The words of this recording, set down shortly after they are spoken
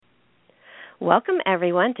Welcome,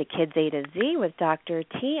 everyone, to Kids A to Z with Dr.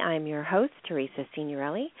 T. I'm your host, Teresa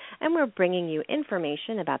Signorelli, and we're bringing you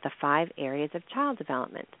information about the 5 areas of child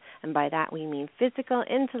development. And by that, we mean physical,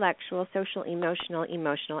 intellectual, social, emotional,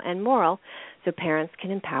 and moral, so parents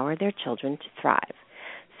can empower their children to thrive.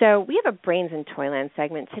 So we have a Brains in Toyland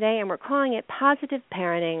segment today, and we're calling it Positive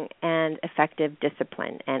Parenting and Effective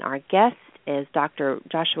Discipline. And our guest is Dr.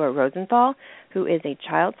 Joshua Rosenthal, who is a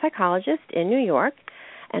child psychologist in New York.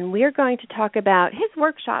 And we are going to talk about his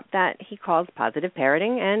workshop that he calls Positive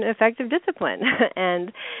Parenting and Effective Discipline. And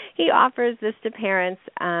he offers this to parents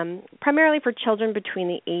primarily for children between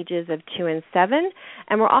the ages of 2 and 7.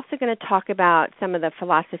 And we're also going to talk about some of the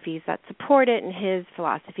philosophies that support it and his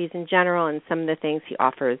philosophies in general and some of the things he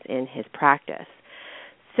offers in his practice.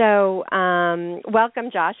 So welcome,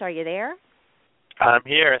 Josh. Are you there? I'm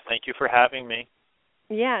here. Thank you for having me.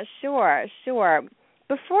 Yeah, sure.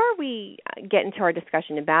 Before we get into our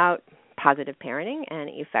discussion about positive parenting and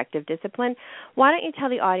effective discipline, why don't you tell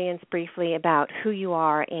the audience briefly about who you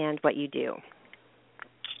are and what you do?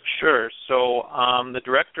 Sure. So I'm the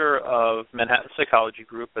director of Manhattan Psychology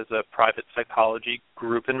Group as a private psychology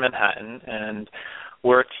group in Manhattan, and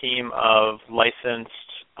we're a team of licensed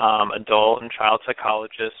adult and child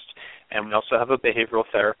psychologists, and we also have a behavioral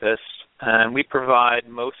therapist, and we provide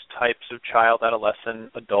most types of child,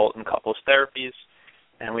 adolescent, adult, and couples therapies.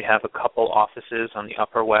 And we have a couple offices on the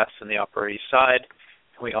Upper West and the Upper East Side.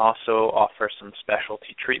 We also offer some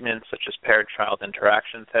specialty treatments such as parent-child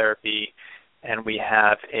interaction therapy, and we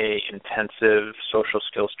have a intensive social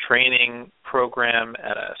skills training program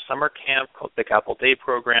at a summer camp called Big Apple Day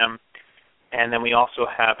program. And then we also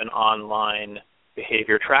have an online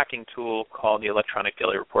behavior tracking tool called the Electronic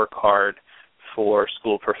Daily Report Card for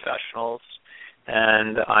school professionals.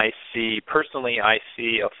 And I see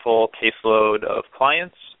a full caseload of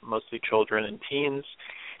clients, mostly children and teens,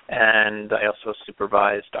 and I also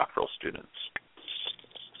supervise doctoral students.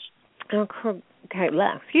 Okay,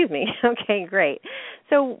 great.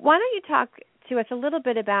 So why don't you talk to us a little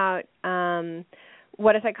bit about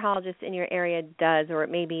what a psychologist in your area does, or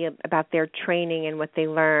maybe about their training and what they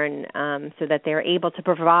learn so that they're able to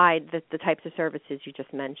provide the types of services you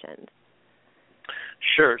just mentioned.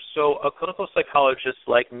 Sure. So a clinical psychologist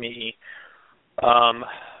like me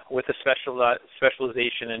with a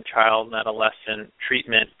specialization in child and adolescent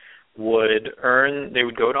treatment would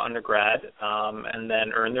go to undergrad and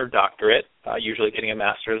then earn their doctorate, usually getting a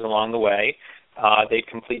master's along the way. They'd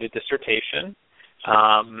complete a dissertation,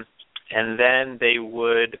 and then they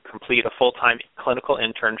would complete a full-time clinical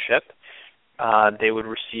internship. They would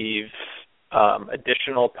receive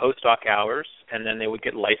additional postdoc hours, and then they would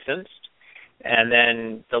get licensed. And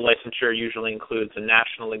then the licensure usually includes a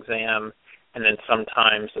national exam and then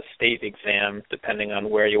sometimes a state exam, depending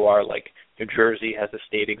on where you are. Like New Jersey has a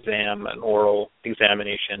state exam, an oral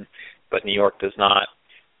examination, but New York does not.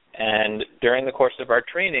 And during the course of our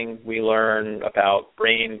training, we learn about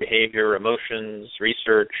brain, behavior, emotions,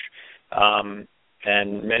 research, and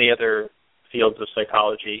many other fields of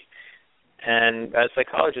psychology. And as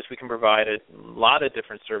psychologists, we can provide a lot of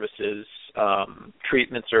different services,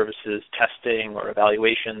 treatment services, testing or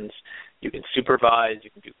evaluations. You can supervise, you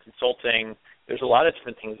can do consulting. There's a lot of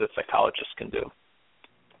different things that psychologists can do.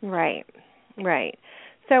 Right.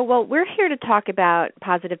 So, we're here to talk about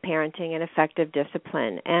positive parenting and effective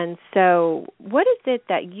discipline. And so what is it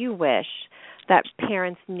that you wish that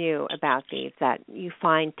parents knew about these that you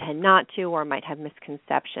find tend not to or might have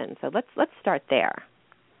misconceptions? So let's start there.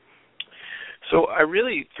 So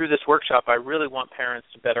through this workshop, I really want parents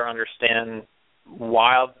to better understand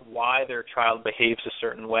why their child behaves a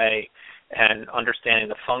certain way and understanding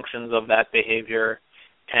the functions of that behavior,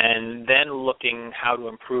 and then looking how to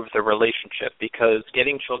improve the relationship, because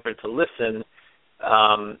getting children to listen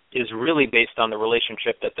is really based on the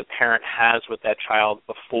relationship that the parent has with that child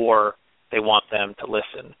before they want them to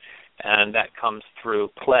listen. And that comes through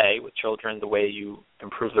play with children. The way you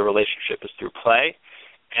improve the relationship is through play.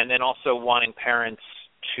 And then also wanting parents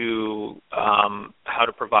to how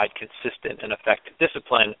to provide consistent and effective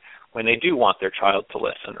discipline when they do want their child to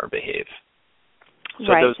listen or behave.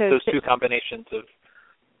 So right. those two combinations of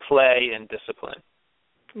play and discipline.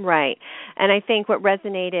 Right. And I think what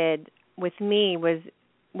resonated with me was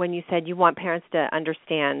when you said you want parents to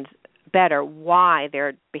understand better why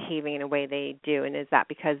they're behaving in a way they do. And is that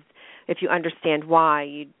because if you understand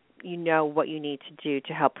why, you know what you need to do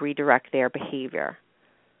to help redirect their behavior?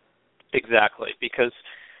 Exactly, because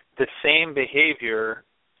the same behavior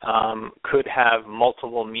could have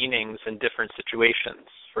multiple meanings in different situations.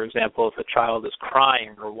 For example, if a child is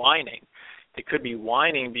crying or whining, they could be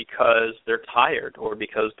whining because they're tired or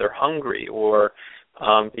because they're hungry or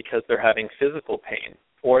because they're having physical pain,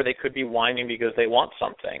 or they could be whining because they want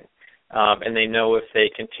something, and they know if they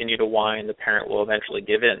continue to whine, the parent will eventually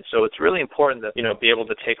give in. So it's really important to, be able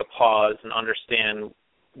to take a pause and understand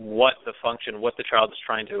what the child is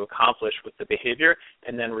trying to accomplish with the behavior,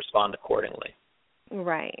 and then respond accordingly.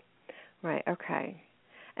 Right, okay.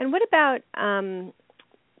 And what about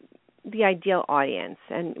the ideal audience?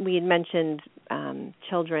 And we had mentioned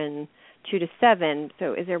children 2 to 7,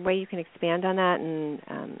 so is there a way you can expand on that and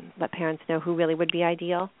let parents know who really would be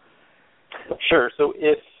ideal? Sure. So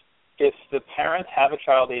if the parents have a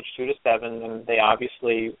child age 2 to 7, then they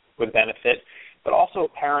obviously would benefit, but also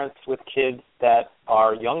parents with kids that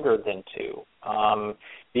are younger than 2,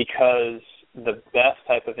 because the best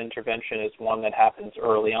type of intervention is one that happens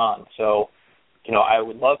early on. So, I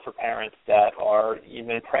would love for parents that are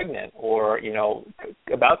even pregnant or,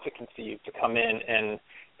 about to conceive to come in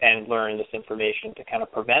and learn this information to kind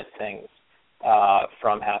of prevent things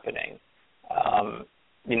from happening.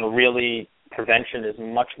 Really, prevention is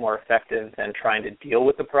much more effective than trying to deal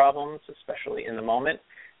with the problems, especially in the moment.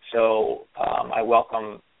 So I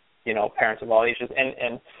welcome, parents of all ages.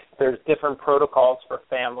 And there's different protocols for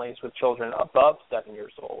families with children above 7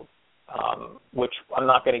 years old, which I'm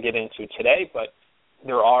not going to get into today, but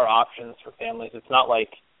there are options for families. It's not like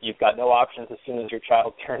you've got no options as soon as your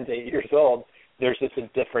child turns 8 years old. There's just a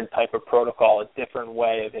different type of protocol, a different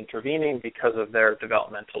way of intervening because of their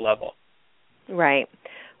developmental level. Right.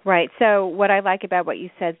 So what I like about what you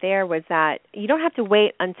said there was that you don't have to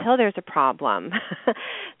wait until there's a problem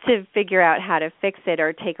to figure out how to fix it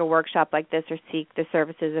or take a workshop like this or seek the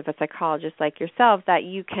services of a psychologist like yourself, that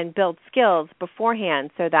you can build skills beforehand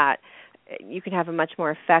so that you can have a much more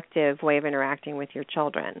effective way of interacting with your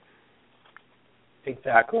children.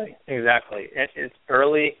 Exactly. It's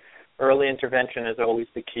early intervention is always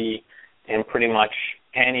the key in pretty much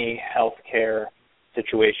any healthcare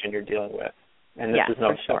situation you're dealing with. And this is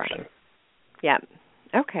no exception. Sure. Yeah.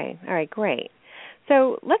 Okay. All right, great.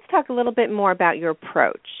 So let's talk a little bit more about your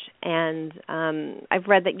approach. And I've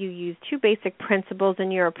read that you use 2 basic principles in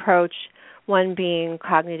your approach, one being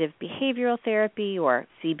cognitive behavioral therapy, or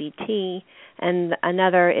CBT, and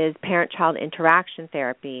another is parent-child interaction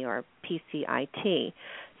therapy, or PCIT.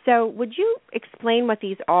 So would you explain what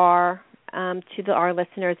these are to our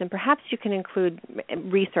listeners, and perhaps you can include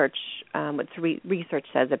research, what research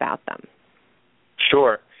says about them?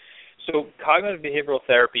 Sure. So cognitive behavioral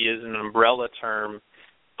therapy is an umbrella term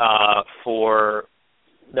for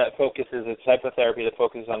that focuses, it's psychotherapy that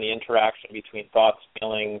focuses on the interaction between thoughts,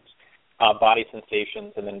 feelings, body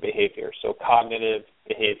sensations, and then behavior. So cognitive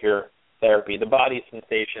behavior therapy. The body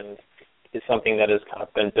sensations is something that has kind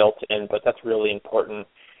of been built in, but that's really important.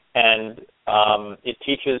 And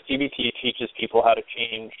CBT teaches people how to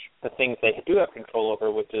change the things they do have control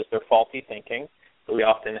over, which is their faulty thinking. So we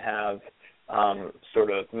often have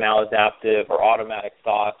sort of maladaptive or automatic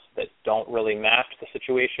thoughts that don't really match the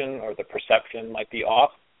situation, or the perception might be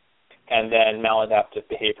off, and then maladaptive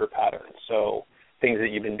behavior patterns. So things that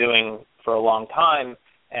you've been doing for a long time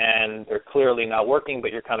and they're clearly not working,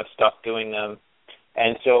 but you're kind of stuck doing them.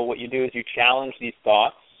 And so what you do is you challenge these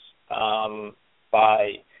thoughts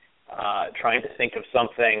by trying to think of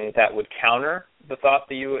something that would counter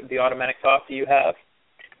the automatic thought that you have,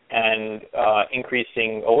 and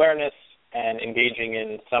increasing awareness and engaging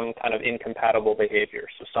in some kind of incompatible behavior.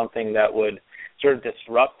 So something that would sort of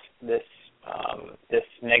disrupt this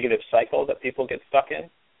negative cycle that people get stuck in.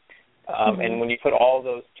 And when you put all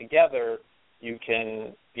those together, you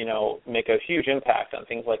can, make a huge impact on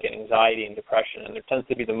things like anxiety and depression. And there tends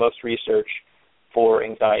to be the most research for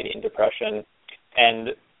anxiety and depression. And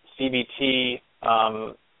CBT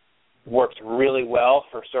works really well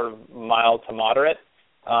for sort of mild to moderate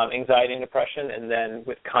anxiety and depression, and then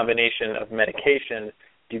with combination of medication,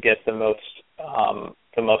 you get the most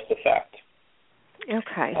effect.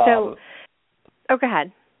 Okay. So, go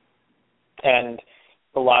ahead. And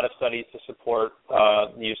a lot of studies to support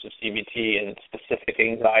the use of CBT in specific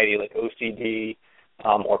anxiety like OCD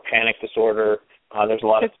or panic disorder. There's a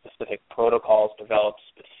lot of specific protocols developed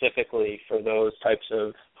specifically for those types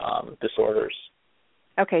of disorders.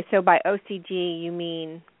 Okay, so by OCD you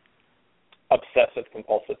mean?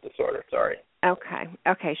 Obsessive-compulsive disorder, sorry.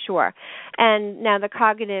 Okay, sure. And now the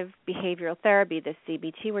cognitive behavioral therapy, the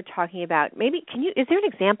CBT we're talking about, is there an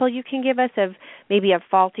example you can give us of maybe a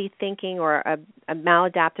faulty thinking or a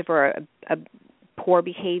maladaptive or a poor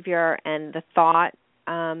behavior and the thought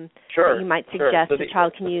that you might suggest the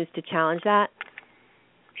child can use to challenge that?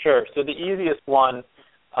 Sure. So the easiest one,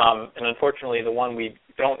 and unfortunately the one we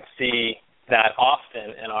don't see that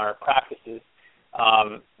often in our practices,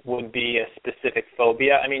 would be a specific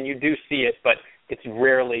phobia. I mean, you do see it, but it's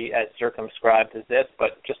rarely as circumscribed as this,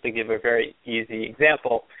 but just to give a very easy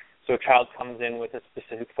example, so a child comes in with a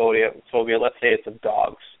specific phobia, let's say it's of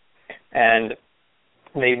dogs, and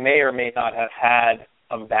they may or may not have had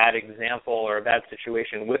a bad example or a bad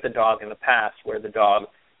situation with a dog in the past where the dog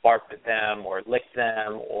barked at them or licked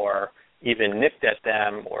them or even nipped at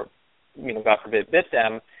them or, God forbid, bit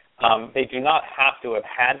them. They do not have to have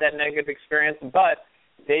had that negative experience, but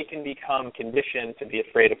they can become conditioned to be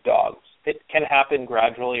afraid of dogs. It can happen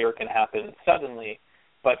gradually or it can happen suddenly,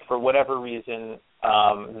 but for whatever reason,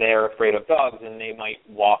 they're afraid of dogs, and they might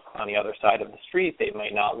walk on the other side of the street. They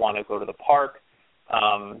might not want to go to the park.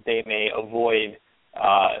 They may avoid,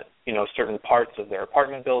 certain parts of their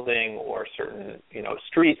apartment building or certain,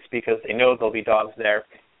 streets because they know there'll be dogs there.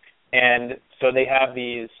 And so they have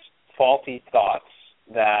these faulty thoughts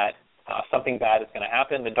that something bad is going to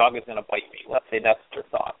happen. The dog is going to bite me. Let's say that's their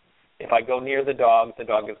thought. If I go near the dog is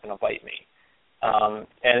going to bite me.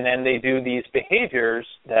 And then they do these behaviors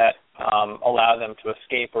that allow them to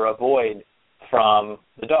escape or avoid from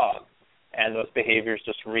the dog. And those behaviors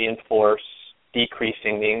just reinforce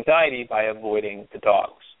decreasing the anxiety by avoiding the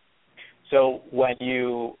dogs. So when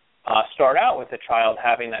you start out with a child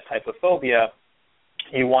having that type of phobia,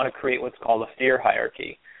 you want to create what's called a fear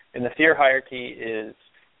hierarchy. And the fear hierarchy is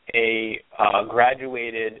a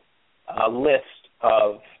graduated list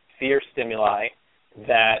of fear stimuli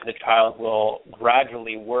that the child will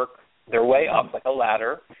gradually work their way up like a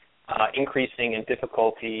ladder, increasing in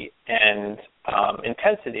difficulty and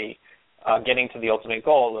intensity, getting to the ultimate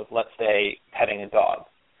goal of, let's say, petting a dog.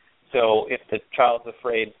 So if the child's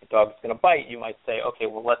afraid the dog's going to bite, you might say, okay,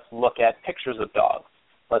 well, let's look at pictures of dogs.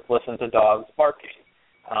 Let's listen to dogs barking.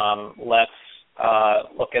 Let's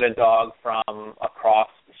look at a dog from across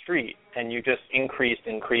the street. And you just increase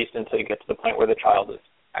until you get to the point where the child is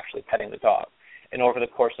actually petting the dog. And over the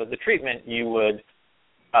course of the treatment, you would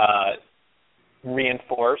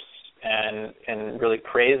reinforce and really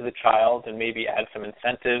praise the child and maybe add some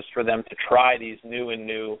incentives for them to try these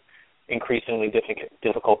new, increasingly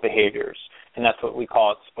difficult behaviors. And that's what we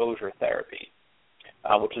call exposure therapy,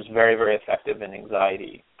 which is very, very effective in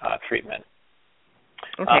anxiety treatment.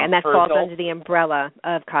 Okay, and that falls under the umbrella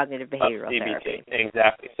of cognitive behavioral CBT, therapy.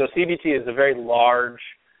 Exactly. So CBT is a very large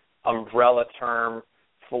umbrella term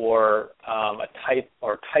for a type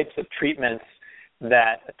or types of treatments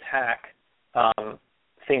that attack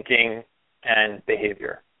thinking and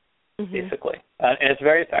behavior, basically. And it's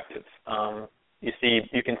very effective.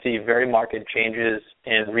 You can see very marked changes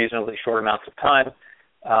in reasonably short amounts of time.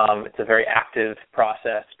 It's a very active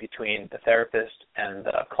process between the therapist and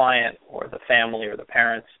the client or the family or the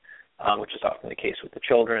parents, which is often the case with the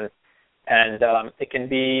children. And it can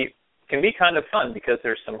be kind of fun because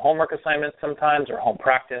there's some homework assignments sometimes, or home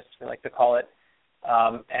practice, we like to call it,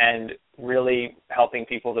 and really helping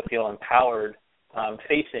people to feel empowered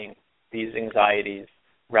facing these anxieties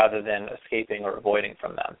rather than escaping or avoiding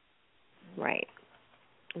from them. Right.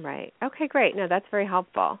 Okay, great. No, that's very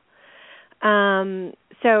helpful.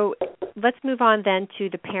 So let's move on then to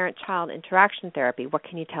the parent-child interaction therapy. What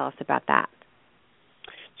can you tell us about that?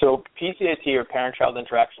 So PCIT, or parent-child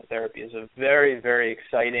interaction therapy, is a very, very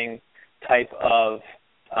exciting type of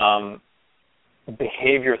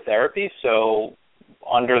behavior therapy. So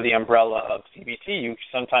under the umbrella of CBT,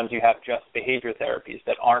 sometimes you have just behavior therapies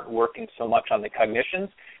that aren't working so much on the cognitions,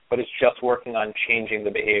 but it's just working on changing the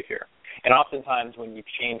behavior. And oftentimes when you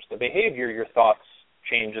change the behavior, your thoughts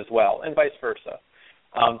change as well, and vice versa.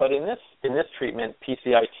 But in this treatment,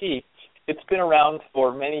 PCIT, it's been around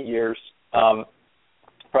for many years,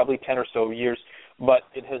 probably 10 or so years, but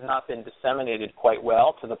it has not been disseminated quite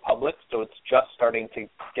well to the public, so it's just starting to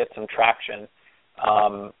get some traction.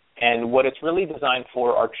 And what it's really designed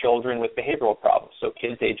for are children with behavioral problems, so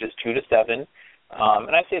kids ages 2 to 7.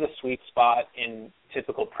 And I'd say the sweet spot in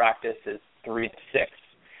typical practice is 3 to 6,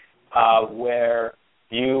 where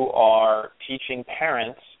you are teaching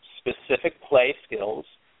parents specific play skills.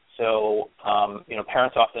 So,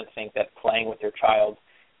 parents often think that playing with their child,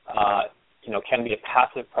 can be a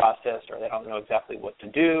passive process, or they don't know exactly what to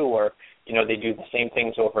do, or, they do the same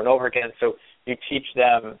things over and over again. So you teach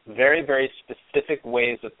them very, very specific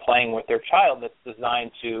ways of playing with their child that's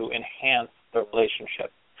designed to enhance the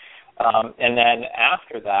relationship. And then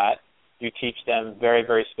after that, you teach them very,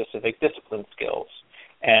 very specific discipline skills.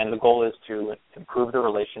 And the goal is to improve the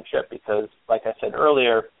relationship because, like I said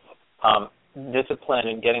earlier, discipline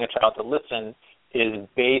and getting a child to listen is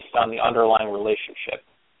based on the underlying relationship.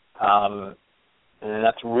 And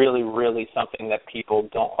that's really, really something that people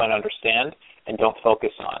don't quite understand and don't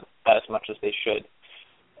focus on as much as they should.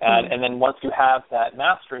 And then once you have that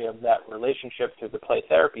mastery of that relationship through the play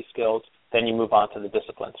therapy skills, then you move on to the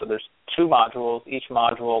discipline. So there's 2 modules, each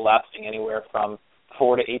module lasting anywhere from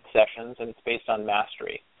 4 to 8 sessions, and it's based on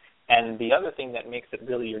mastery. And the other thing that makes it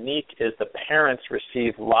really unique is the parents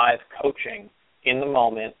receive live coaching in the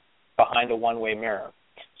moment behind a one-way mirror.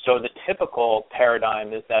 So the typical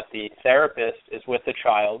paradigm is that the therapist is with the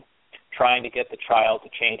child, trying to get the child to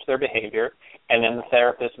change their behavior, and then the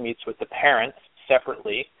therapist meets with the parents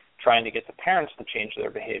separately, trying to get the parents to change their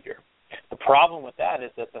behavior. The problem with that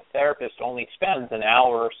is that the therapist only spends an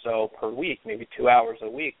hour or so per week, maybe 2 hours a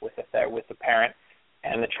week with the parent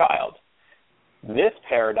and the child. This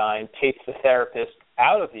paradigm takes the therapist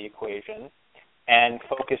out of the equation and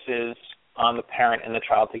focuses on the parent and the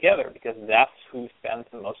child together, because that's who spends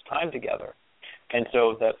the most time together. And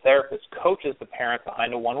so the therapist coaches the parent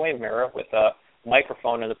behind a one-way mirror with a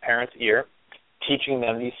microphone in the parent's ear, teaching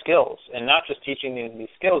them these skills, and not just teaching them these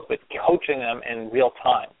skills, but coaching them in real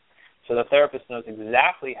time. So the therapist knows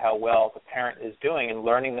exactly how well the parent is doing in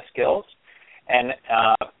learning the skills, and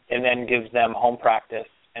then gives them home practice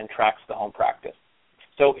and tracks the home practice.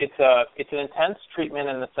 So it's an intense treatment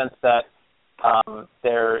in the sense that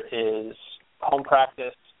there is home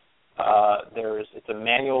practice. It's a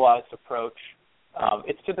manualized approach.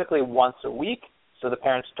 It's typically once a week, so the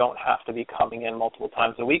parents don't have to be coming in multiple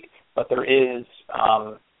times a week, but there is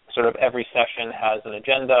sort of every session has an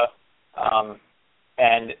agenda,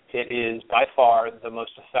 and it is by far the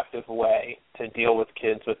most effective way to deal with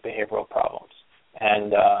kids with behavioral problems.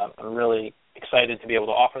 And I'm really excited to be able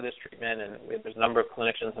to offer this treatment, and there's a number of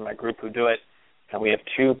clinicians in my group who do it, and we have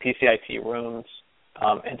 2 PCIT rooms,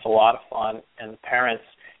 and it's a lot of fun. And the parents,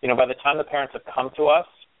 by the time the parents have come to us,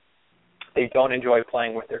 they don't enjoy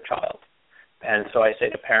playing with their child. And so I say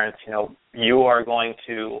to parents, you are going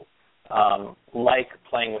to like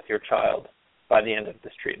playing with your child by the end of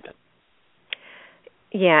this treatment.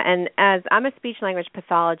 Yeah, and as I'm a speech-language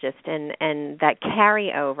pathologist, and that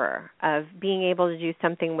carryover of being able to do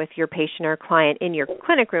something with your patient or client in your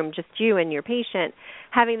clinic room, just you and your patient,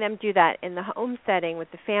 having them do that in the home setting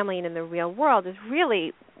with the family and in the real world is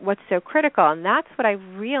really what's so critical. And that's what I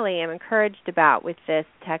really am encouraged about with this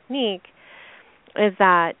technique, is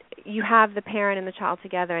that you have the parent and the child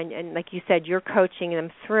together, and like you said, you're coaching them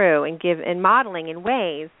through and modeling in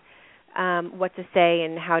ways what to say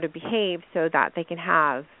and how to behave so that they can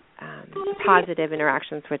have positive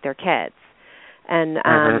interactions with their kids.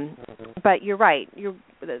 And but you're right.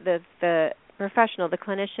 The professional, the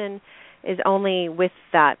clinician, is only with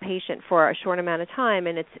that patient for a short amount of time,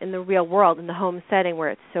 and it's in the real world, in the home setting, where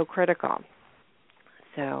it's so critical.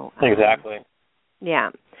 So exactly. Yeah.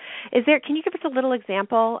 Can you give us a little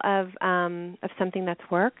example of something that's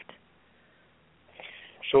worked?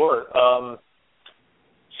 Sure.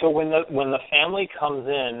 So when the family comes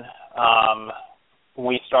in,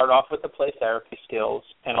 we start off with the play therapy skills,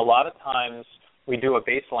 and a lot of times we do a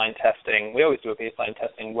baseline testing. We always do a baseline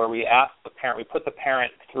testing where we ask the parent, we put the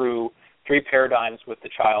parent through 3 paradigms with the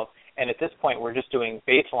child, and at this point we're just doing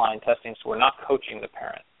baseline testing, so we're not coaching the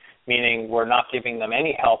parent, meaning we're not giving them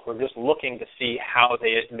any help. We're just looking to see how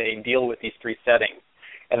they deal with these 3 settings.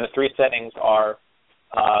 And the 3 settings are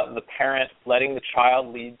the parent letting the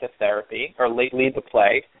child lead the therapy or lead the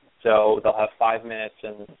play. So they'll have 5 minutes,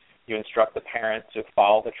 and you instruct the parent to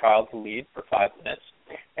follow the child's lead for 5 minutes.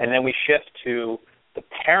 And then we shift to the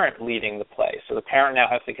parent leading the play. So the parent now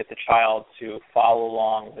has to get the child to follow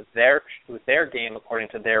along with their game according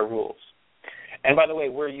to their rules. And by the way,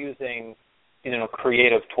 we're using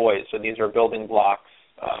creative toys. So these are building blocks,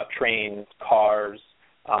 trains, cars,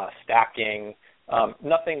 stacking,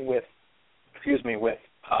 nothing with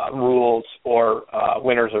rules or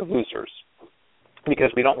winners or losers,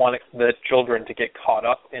 because we don't want the children to get caught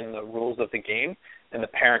up in the rules of the game and the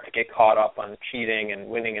parent to get caught up on cheating and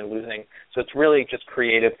winning and losing. So it's really just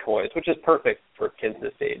creative toys, which is perfect for kids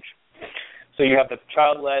this age. So you have the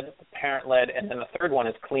child-led, the parent-led, and then the third one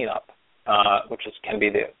is cleanup, which can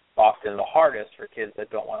be often the hardest for kids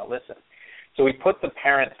that don't want to listen. So we put the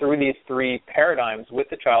parent through these 3 paradigms with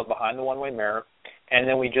the child behind the one-way mirror, and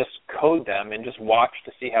then we just code them and just watch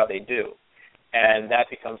to see how they do. And that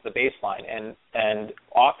becomes the baseline. And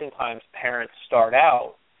oftentimes parents start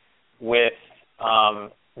out with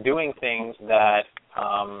doing things that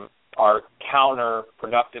are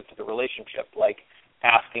counterproductive to the relationship, like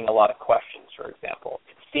asking a lot of questions, for example.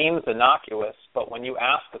 It seems innocuous, but when you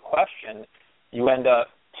ask the question, you end up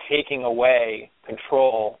taking away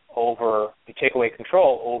control over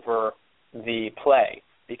the play,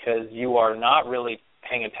 because you are not really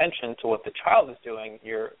paying attention to what the child is doing.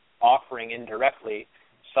 You're offering indirectly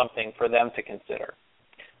something for them to consider.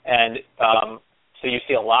 And so you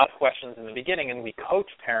see a lot of questions in the beginning, and we coach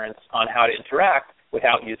parents on how to interact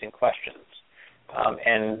without using questions.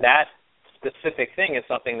 And that specific thing is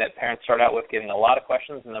something that parents start out with getting a lot of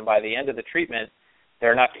questions, and then by the end of the treatment,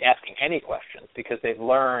 they're not asking any questions because they've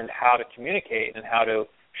learned how to communicate and how to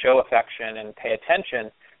show affection and pay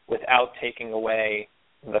attention without taking away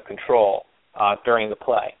the control during the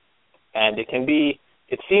play. And it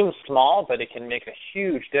seems small, but it can make a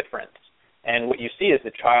huge difference. And what you see is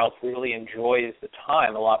the child really enjoys the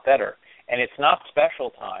time a lot better. And it's not special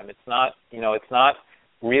time. It's not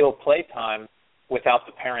real play time without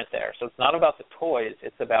the parent there. So it's not about the toys.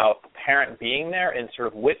 It's about the parent being there and sort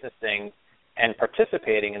of witnessing and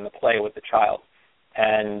participating in the play with the child.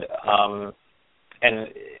 And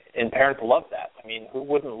parents love that. I mean, who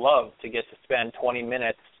wouldn't love to get to spend 20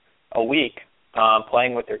 minutes a week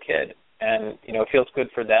playing with their kid? And, it feels good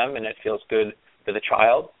for them and it feels good for the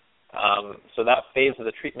child. So that phase of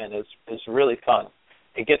the treatment is really fun.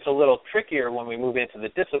 It gets a little trickier when we move into the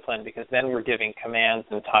discipline because then we're giving commands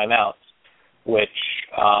and timeouts, which,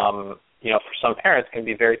 for some parents can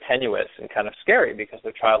be very tenuous and kind of scary because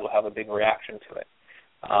their child will have a big reaction to it.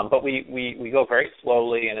 But we go very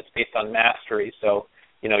slowly, and it's based on mastery. So,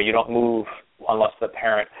 you don't move unless the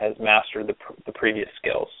parent has mastered the previous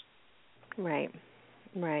skills. Right.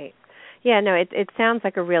 Yeah, no, it sounds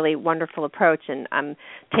like a really wonderful approach, and I'm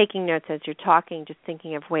taking notes as you're talking, just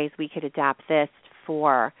thinking of ways we could adapt this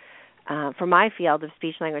for my field of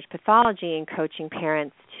speech-language pathology and coaching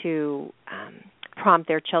parents to prompt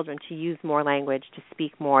their children to use more language, to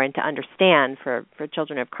speak more, and to understand for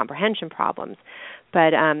children who have comprehension problems.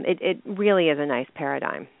 But it really is a nice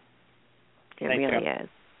paradigm. It Thank really you. is.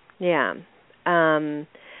 Yeah.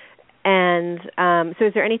 So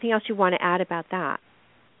is there anything else you want to add about that?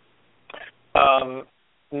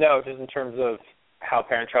 No, just in terms of how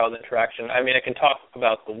parent-child interaction. I mean, I can talk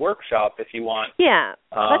about the workshop if you want. Yeah,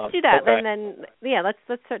 let's do that. Okay. And then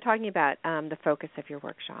let's start talking about the focus of your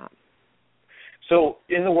workshop. So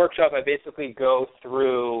in the workshop, I basically go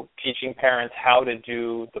through teaching parents how to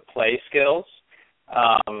do the play skills.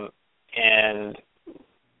 And,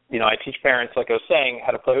 I teach parents, like I was saying,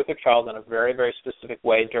 how to play with their child in a very, very specific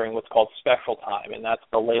way during what's called special time. And that's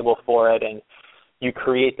the label for it. And you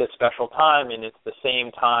create this special time, and it's the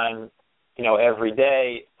same time, every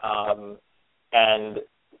day. And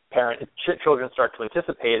children start to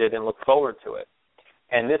anticipate it and look forward to it.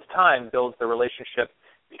 And this time builds the relationship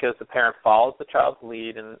because the parent follows the child's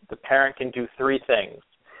lead, and the parent can do three things.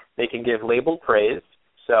 They can give labeled praise.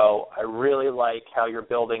 So I really like how you're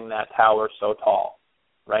building that tower so tall,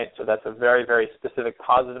 right? So that's a very, very specific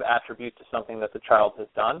positive attribute to something that the child has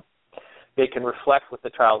done. They can reflect what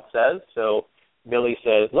the child says. So Millie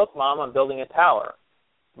says, "Look, Mom, I'm building a tower."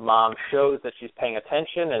 Mom shows that she's paying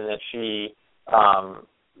attention and that she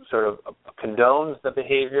sort of condones the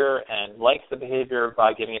behavior and likes the behavior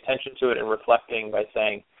by giving attention to it and reflecting by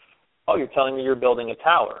saying, "Oh, you're telling me you're building a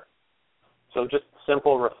tower." So just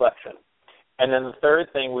simple reflection. And then the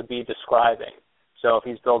third thing would be describing. So if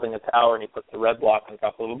he's building a tower and he puts the red block on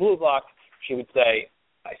top of the blue block, she would say,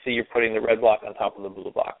 "I see you're putting the red block on top of the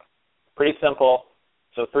blue block." Pretty simple.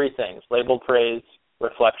 So three things: labeled praise,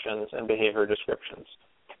 reflections, and behavior descriptions.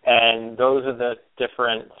 And those are the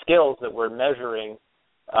different skills that we're measuring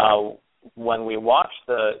when we watch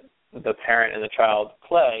the parent and the child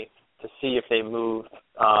play to see if they move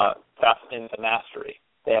fast into mastery.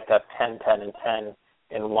 They have to have 10, 10, and 10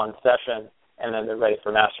 in one session, and then they're ready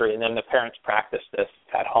for mastery. And then the parents practice this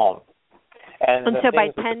at home. And so by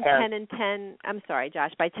 10, 10, and 10, I'm sorry,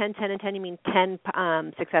 Josh, by 10, 10, and 10, you mean 10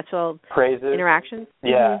 successful praises, interactions?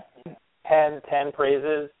 Yeah. Mm-hmm. 10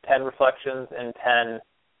 praises, 10 reflections, and 10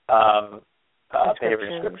 behavior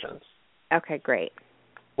descriptions. Okay, great.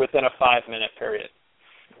 Within a 5-minute period.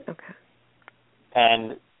 Okay.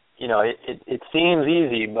 And, it seems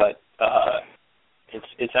easy, but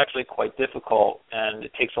it's actually quite difficult, and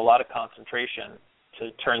it takes a lot of concentration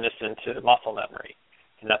to turn this into muscle memory.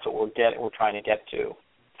 And that's what we're trying to get to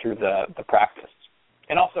through the practice.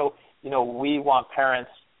 And also, we want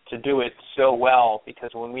parents to do it so well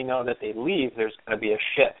because when we know that they leave, there's going to be a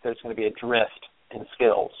shift. There's going to be a drift in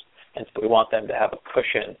skills. And so we want them to have a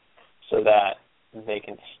cushion so that they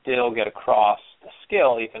can still get across the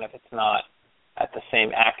skill even if it's not at the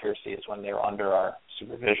same accuracy as when they were under our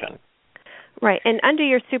supervision. Right, and under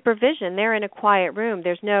your supervision, they're in a quiet room.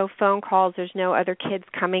 There's no phone calls. There's no other kids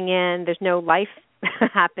coming in. There's no life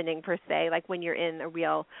happening per se, like when you're in a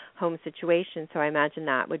real home situation. So I imagine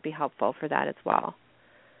that would be helpful for that as well.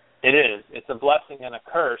 It is. It's a blessing and a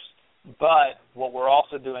curse, but what we're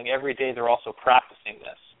also doing every day, they're also practicing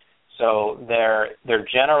this. So they're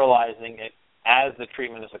generalizing it as the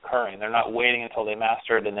treatment is occurring. They're not waiting until they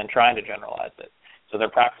master it and then trying to generalize it. So they're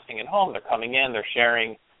practicing at home. They're coming in. They're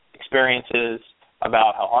sharing experiences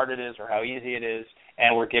about how hard it is or how easy it is,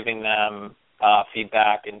 and we're giving them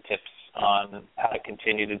feedback and tips on how to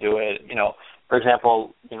continue to do it. For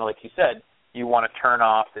example, like you said, you want to turn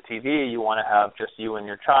off the TV. You want to have just you and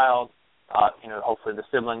your child. Hopefully the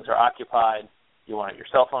siblings are occupied. You want your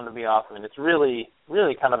cell phone to be off. I mean, it's really,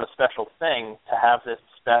 really kind of a special thing to have this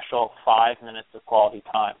special 5 minutes of quality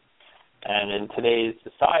time. And in today's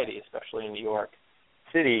society, especially in New York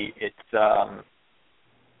City, it's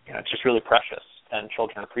just really precious, and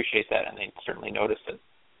children appreciate that, and they certainly notice it.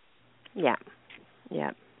 Yeah.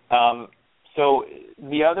 So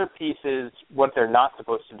the other piece is what they're not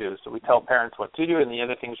supposed to do. So we tell parents what to do, and the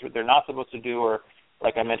other things they're not supposed to do are,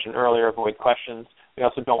 like I mentioned earlier, avoid questions. We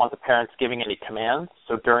also don't want the parents giving any commands.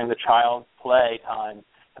 So during the child's play time,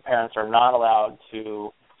 the parents are not allowed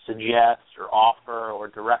to suggest or offer or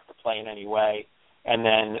direct the play in any way, and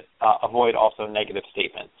then avoid also negative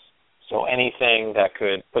statements. So anything that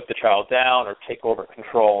could put the child down or take over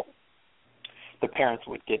control, the parents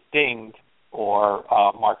would get dinged or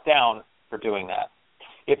marked down for doing that.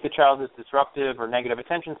 If the child is disruptive or negative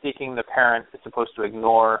attention-seeking, the parent is supposed to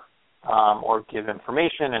ignore or give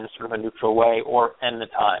information in sort of a neutral way or end the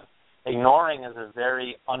time. Ignoring is a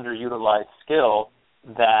very underutilized skill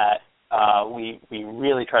that we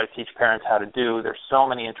really try to teach parents how to do. There's so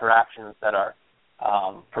many interactions that are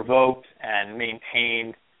provoked and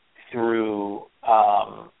maintained through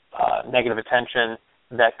negative attention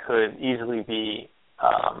that could easily be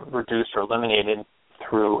reduced or eliminated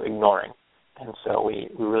through ignoring. And so we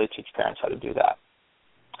really teach parents how to do that.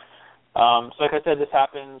 So like I said, this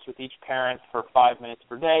happens with each parent for 5 minutes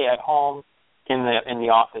per day at home. In the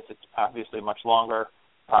office, it's obviously much longer.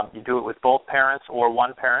 You do it with both parents or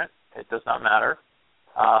one parent. It does not matter.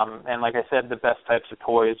 And like I said, the best types of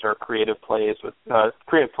toys are creative toys with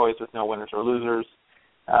no winners or losers,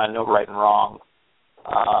 no right and wrong.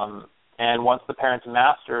 And once the parents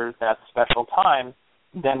master that special time,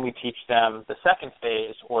 then we teach them the second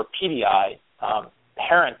phase, or PDI,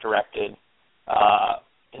 parent-directed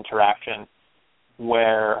interaction,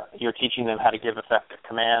 where you're teaching them how to give effective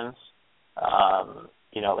commands,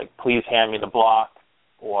 like please hand me the block,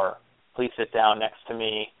 or please sit down next to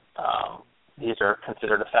me. These are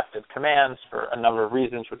considered effective commands for a number of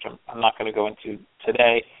reasons, which I'm not going to go into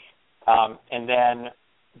today. And then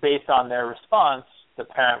based on their response, the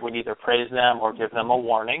parent would either praise them or give them a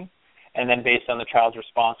warning. And then based on the child's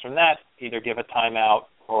response from that, either give a timeout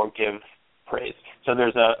or give praise. So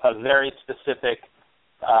there's a very specific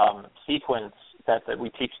sequence that we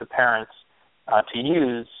teach the parents to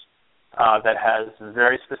use that has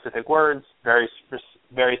very specific words, very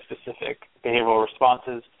specific behavioral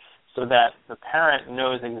responses, so that the parent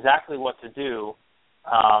knows exactly what to do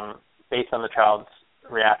based on the child's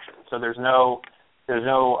reaction. So there's no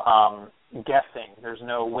guessing, there's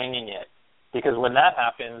no winging it, because when that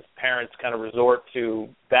happens, parents kind of resort to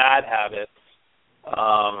bad habits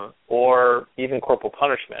or even corporal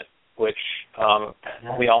punishment, which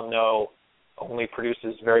we all know only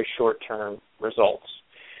produces very short-term results.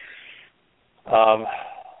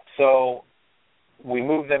 So we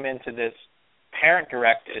move them into this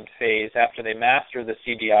parent-directed phase after they master the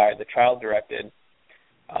CDI, the child-directed.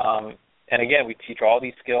 And again, we teach all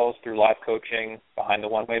these skills through live coaching behind the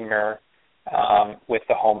one-way mirror with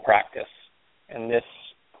the home practice. And this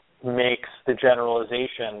makes the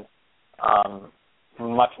generalization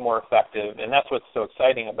much more effective. And that's what's so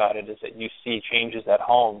exciting about it, is that you see changes at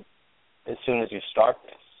home as soon as you start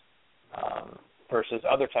this, versus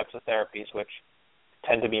other types of therapies, which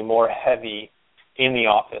tend to be more heavy in the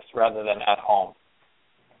office rather than at home.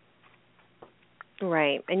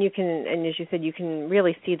 Right, and as you said, you can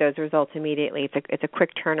really see those results immediately. It's a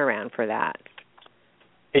quick turnaround for that.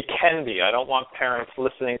 It can be. I don't want parents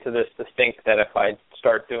listening to this to think that if I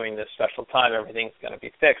start doing this special time, everything's going to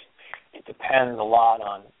be fixed. It depends a lot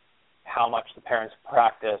on how much the parents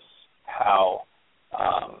practice, how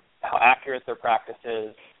accurate their practice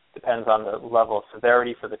is. Depends on the level of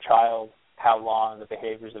severity for the child, how long the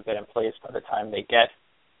behaviors have been in place by the time they get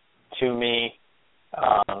to me.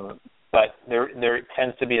 But there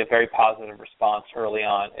tends to be a very positive response early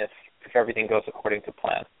on if everything goes according to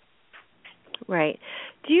plan. Right.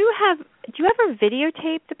 Do you ever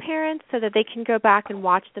videotape the parents so that they can go back and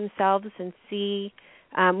watch themselves and see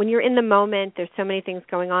when you're in the moment, there's so many things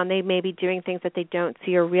going on, they may be doing things that they don't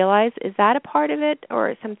see or realize. Is that a part of it,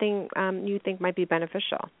 or something you think might be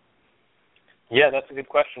beneficial? Yeah, that's a good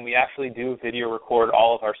question. We actually do video record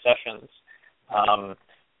all of our sessions.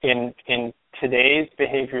 In today's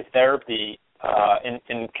behavior therapy,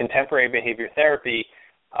 in contemporary behavior therapy,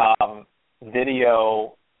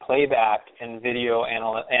 video playback and video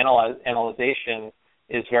analyzation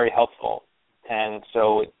is very helpful. And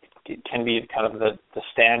so it can be kind of the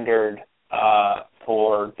standard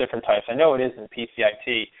for different types. I know it is in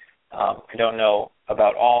PCIT. I don't know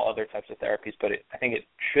about all other types of therapies, but I think it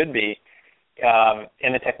should be.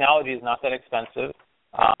 And the technology is not that expensive.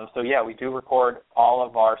 So, yeah, we do record all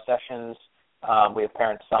of our sessions. We have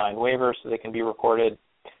parents sign waivers so they can be recorded.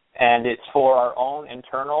 And it's for our own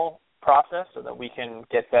internal process so that we can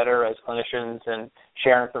get better as clinicians and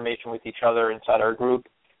share information with each other inside our group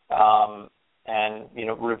and,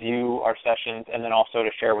 review our sessions and then also to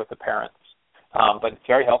share with the parents. But it's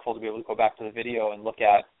very helpful to be able to go back to the video and look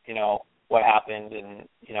at, what happened and,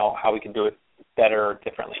 how we can do it better or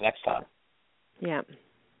differently next time. Yeah.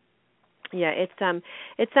 Yeah,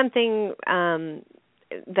 it's something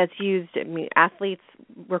that's used. I mean, athletes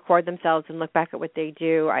record themselves and look back at what they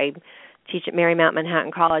do. I teach at Marymount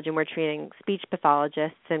Manhattan College, and we're training speech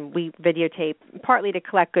pathologists, and we videotape partly to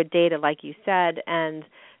collect good data, like you said, and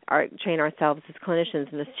train ourselves as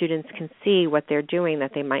clinicians, and the students can see what they're doing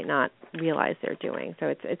that they might not realize they're doing. So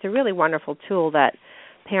it's a really wonderful tool that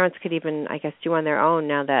parents could even, I guess, do on their own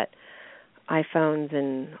now that iPhones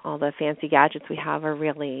and all the fancy gadgets we have are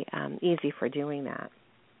really easy for doing that.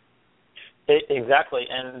 Exactly.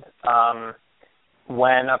 And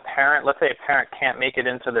when let's say a parent can't make it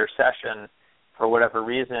into their session for whatever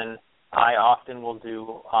reason, I often will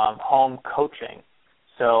do home coaching,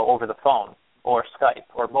 so over the phone or Skype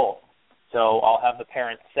or both. So I'll have the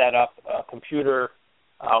parent set up a computer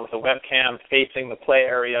with a webcam facing the play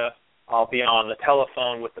area. I'll be on the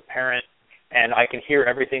telephone with the parent, and I can hear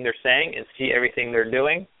everything they're saying and see everything they're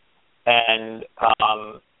doing and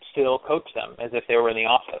still coach them as if they were in the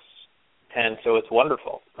office. And so it's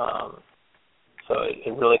wonderful. So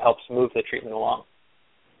it really helps move the treatment along.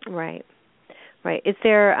 Right. Is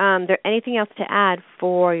there anything else to add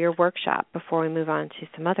for your workshop before we move on to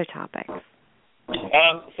some other topics?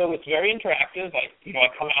 So it's very interactive. I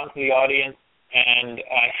come out to the audience and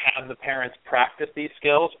I have the parents practice these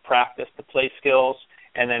skills, practice the play skills,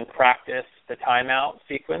 and then practice the timeout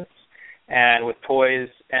sequence and with toys,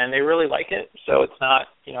 and they really like it. So it's not,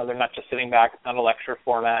 they're not just sitting back. It's not a lecture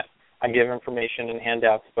format. I give information and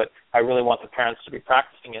handouts, but I really want the parents to be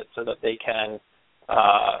practicing it so that they can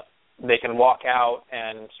walk out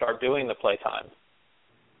and start doing the playtime.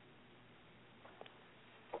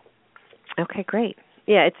 Okay, great.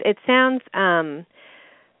 Yeah, it sounds.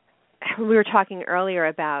 We were talking earlier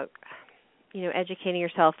about educating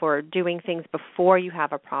yourself or doing things before you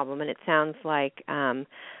have a problem, and it sounds like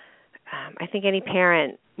I think any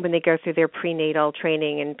parent, when they go through their prenatal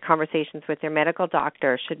training and conversations with their medical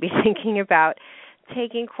doctor, should be thinking about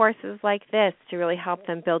taking courses like this to really help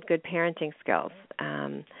them build good parenting skills.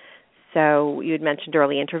 So you had mentioned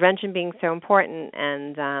early intervention being so important,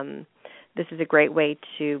 and this is a great way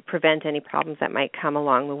to prevent any problems that might come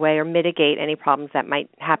along the way or mitigate any problems that might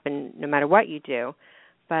happen no matter what you do.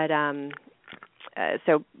 But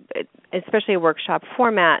so especially a workshop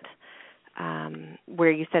format, where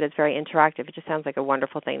you said it's very interactive, it just sounds like a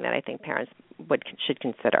wonderful thing that I think parents should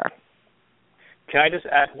consider. Can I just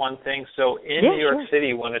add one thing? So in New York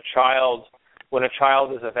City, when a child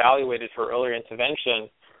is evaluated for early intervention,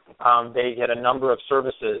 they get a number of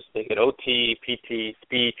services. They get OT, PT,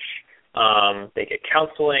 speech. They get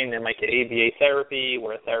counseling. They might get ABA therapy,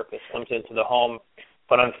 where a therapist comes into the home.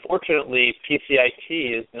 But unfortunately,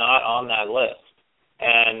 PCIT is not on that list,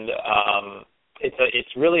 and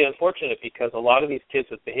it's really unfortunate because a lot of these kids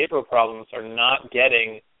with behavioral problems are not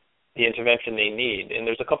getting the intervention they need, and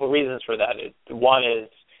there's a couple of reasons for that. One is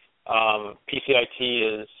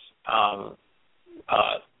PCIT is,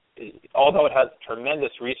 although it has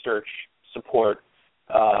tremendous research support,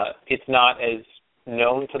 it's not as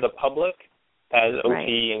known to the public as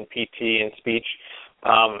OT and PT and speech.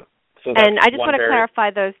 And I just want to clarify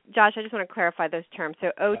those, Josh, I just want to clarify those terms.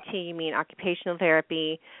 So OT, you mean occupational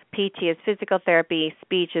therapy, PT is physical therapy,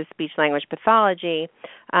 speech is speech-language pathology.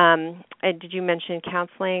 And did you mention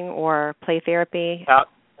counseling or play therapy?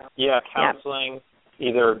 Counseling,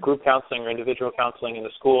 either group counseling or individual counseling in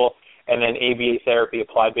the school, and then ABA therapy,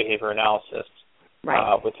 applied behavior analysis,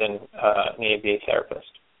 within an ABA therapist.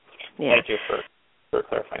 Yeah. Thank you for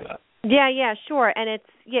clarifying that. Yeah, sure. And it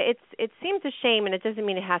seems a shame, and it doesn't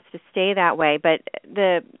mean it has to stay that way. But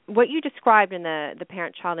what you described in the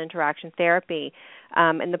parent-child interaction therapy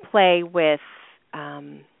and the play with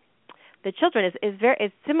the children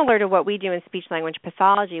is similar to what we do in speech-language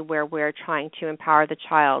pathology, where we're trying to empower the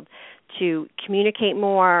child to communicate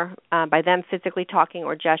more by them physically talking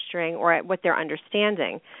or gesturing or at what they're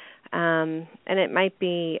understanding. And it might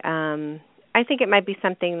be, I think it might be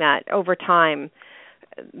something that over time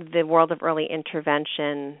the world of early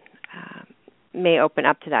intervention may open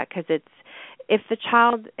up to that, because if the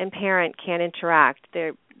child and parent can't interact,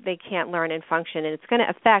 they can't learn and function, and it's going to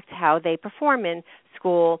affect how they perform in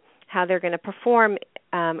school, how they're going to perform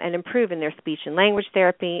and improve in their speech and language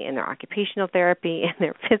therapy, in their occupational therapy, in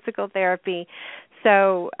their physical therapy.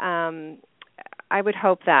 So I would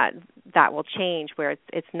hope that will change, where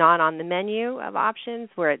it's not on the menu of options,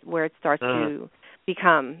 where it starts to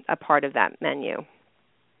become a part of that menu.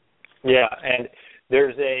 Yeah, and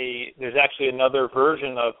there's actually another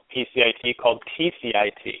version of PCIT called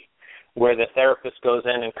TCIT, where the therapist goes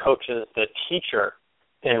in and coaches the teacher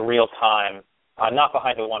in real time, not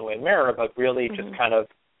behind a one-way mirror, but really just kind of,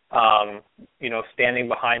 standing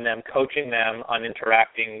behind them, coaching them on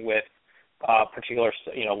interacting with particular,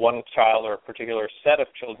 one child or a particular set of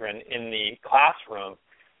children in the classroom,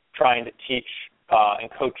 trying to teach and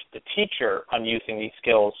coach the teacher on using these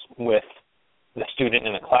skills with the student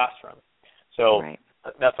in the classroom. So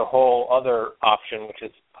that's a whole other option, which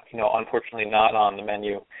is, unfortunately not on the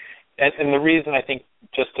menu. And the reason, I think,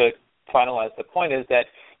 just to finalize the point, is that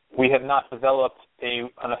we have not developed an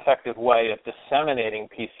effective way of disseminating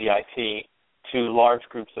PCIT to large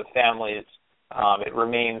groups of families. It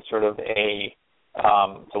remains sort of a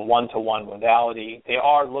one-to-one modality. They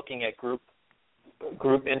are looking at group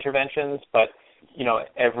interventions, but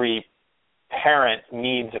every parent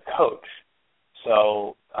needs a coach.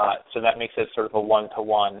 So that makes it sort of a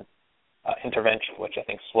one-to-one intervention, which I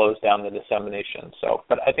think slows down the dissemination. So,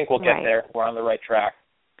 but I think we'll get there. We're on the right track.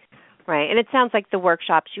 Right, and it sounds like the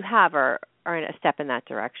workshops you have are a step in that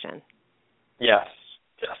direction. Yes.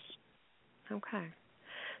 Okay.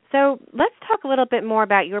 So let's talk a little bit more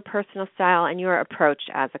about your personal style and your approach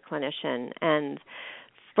as a clinician. And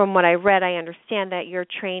from what I read, I understand that your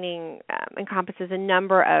training encompasses a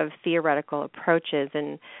number of theoretical approaches,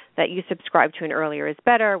 and that you subscribe to an earlier is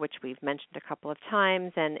better, which we've mentioned a couple of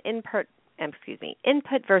times, and input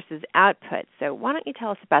versus output. So why don't you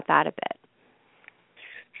tell us about that a bit?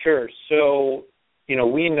 Sure. So,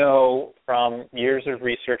 we know from years of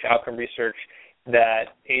research, outcome research, that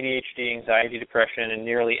ADHD, anxiety, depression, and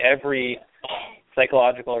nearly every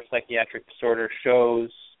psychological or psychiatric disorder shows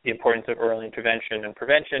the importance of early intervention and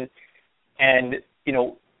prevention. And,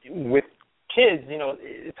 with kids,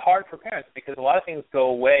 it's hard for parents because a lot of things go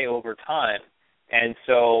away over time. And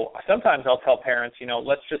so sometimes I'll tell parents,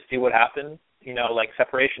 let's just see what happens, like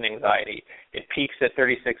separation anxiety. It peaks at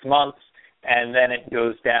 36 months and then it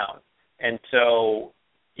goes down. And so,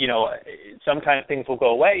 sometimes things will go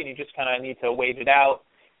away and you just kind of need to wait it out.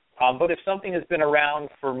 But if something has been around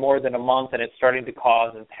for more than a month and it's starting to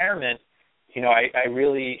cause impairment, I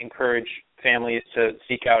really encourage families to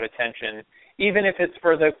seek out attention, even if it's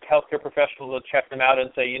for the healthcare professional to check them out and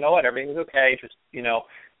say, everything's okay, just,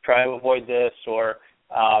 try to avoid this, or,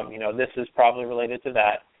 this is probably related to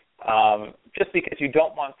that. Just because you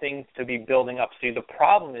don't want things to be building up. See, the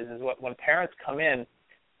problem is when parents come in,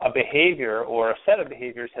 a behavior or a set of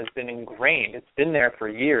behaviors has been ingrained. It's been there for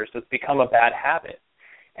years. It's become a bad habit.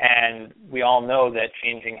 And we all know that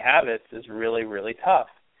changing habits is really, really tough,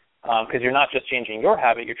 because you're not just changing your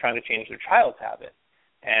habit, you're trying to change their child's habit.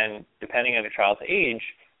 And depending on the child's age,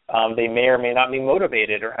 they may or may not be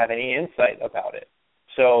motivated or have any insight about it.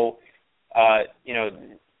 So, I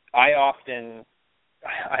often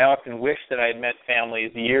wish that I had met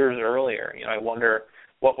families years earlier. I wonder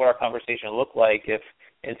what would our conversation look like if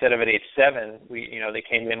instead of at age 7, they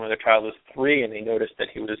came in when their child was 3 and they noticed that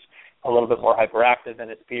he was a little bit more hyperactive than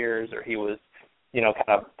his peers, or he was, kind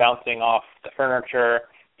of bouncing off the furniture.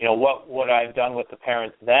 What would I have done with the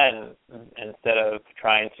parents then, instead of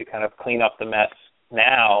trying to kind of clean up the mess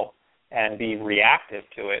now and be reactive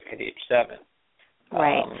to it at age 7?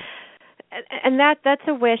 Right. And that's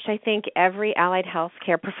a wish I think every allied health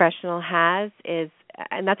care professional has,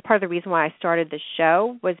 and that's part of the reason why I started the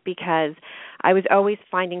show, was because I was always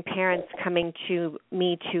finding parents coming to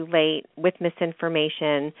me too late with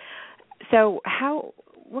misinformation. So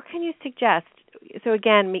what can you suggest? So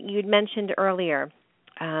again, you'd mentioned earlier,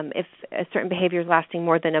 if a certain behavior is lasting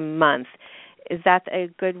more than a month, is that a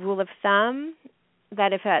good rule of thumb?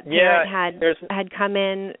 That if a parent had come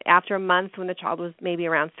in after a month when the child was maybe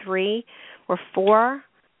around 3 or 4?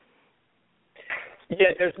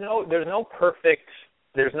 Yeah, there's no perfect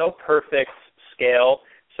scale.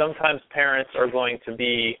 Sometimes parents are going to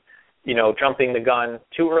be, jumping the gun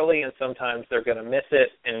too early, and sometimes they're going to miss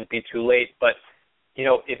it and be too late. But,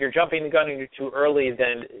 if you're jumping the gun and you're too early,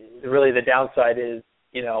 then really the downside is,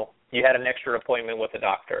 you had an extra appointment with a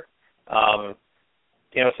doctor.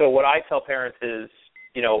 So what I tell parents is,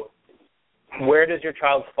 where does your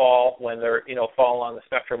child fall when they're, fall on the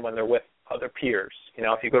spectrum when they're with other peers. You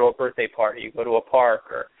know, if you go to a birthday party, you go to a park,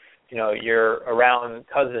 or, you know, you're around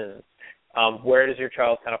cousins, where does your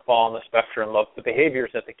child kind of fall on the spectrum of the behaviors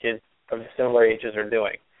that the kids of similar ages are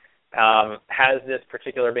doing? Has this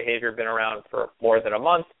particular behavior been around for more than a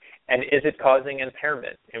month, and is it causing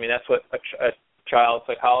impairment? I mean, that's what a child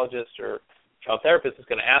psychologist or child therapist is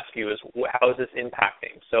going to ask you, is how is this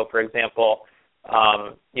impacting? So, for example,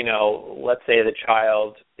 you know, let's say the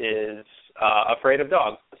child is afraid of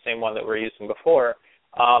dogs, the same one that we're using before,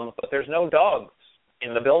 but there's no dogs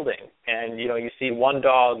in the building, and, you know, you see one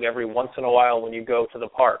dog every once in a while when you go to the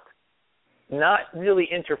park. Not really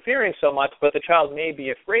interfering so much, but the child may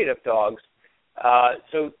be afraid of dogs,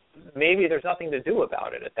 so maybe there's nothing to do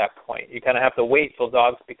about it at that point. You kind of have to wait till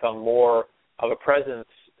dogs become more of a presence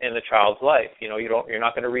in the child's life. You know, you're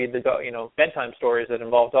not going to read the bedtime stories that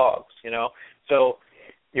involve dogs. You know, so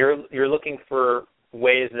you're looking for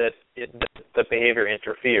ways that the behavior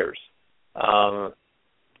interferes,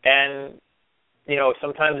 and you know,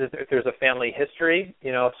 sometimes if there's a family history,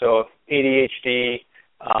 you know, so if ADHD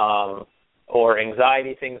or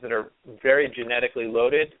anxiety, things that are very genetically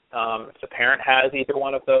loaded, if the parent has either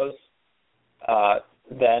one of those,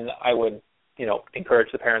 then I would, you know,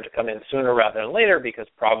 encourage the parent to come in sooner rather than later, because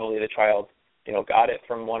probably the child, you know, got it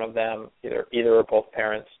from one of them, either or both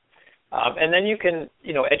parents. And then you can,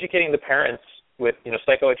 you know, educating the parents with, you know,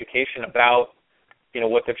 psychoeducation about, you know,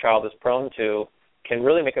 what their child is prone to can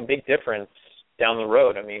really make a big difference down the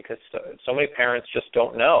road. I mean, because so many parents just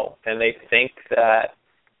don't know, and they think that,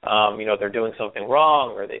 you know, they're doing something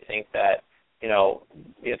wrong, or they think that, you know,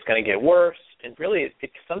 it's going to get worse. And really,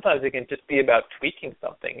 sometimes it can just be about tweaking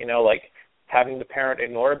something, you know, like having the parent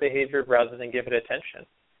ignore a behavior rather than give it attention.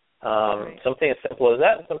 Right. Something as simple as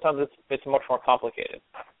that, and sometimes it's much more complicated.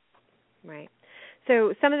 Right.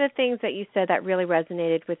 So some of the things that you said that really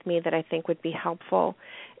resonated with me that I think would be helpful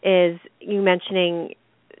is you mentioning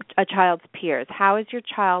a child's peers. How is your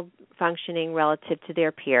child functioning relative to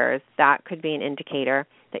their peers? That could be an indicator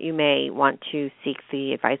that you may want to seek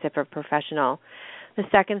the advice of a professional. The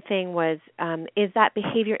second thing was, is that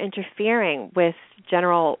behavior interfering with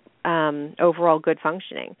general overall good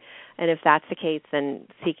functioning? And if that's the case, then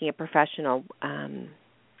seeking a professional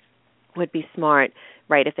would be smart,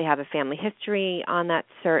 right, if they have a family history on that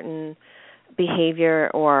certain behavior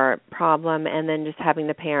or problem, and then just having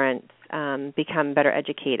the parents become better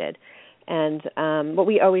educated. And what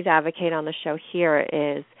we always advocate on the show here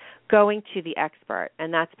is going to the expert,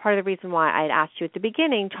 and that's part of the reason why I had asked you at the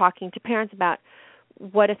beginning, talking to parents about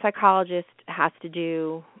what a psychologist has to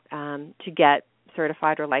do to get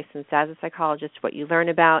certified or licensed as a psychologist, what you learn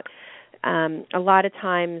about. A lot of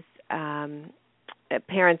times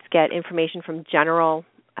parents get information from general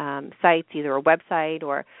sites, either a website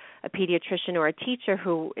or a pediatrician or a teacher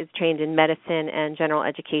who is trained in medicine and general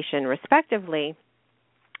education respectively,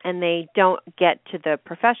 and they don't get to the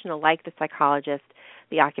professional like the psychologist,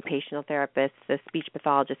 the occupational therapist, the speech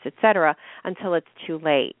pathologist, etc., until it's too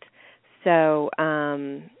late. So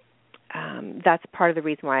that's part of the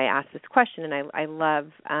reason why I asked this question, and I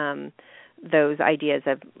love those ideas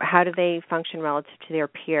of how do they function relative to their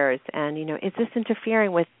peers, and, you know, is this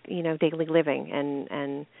interfering with, you know, daily living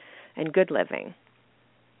and good living?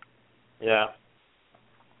 Yeah.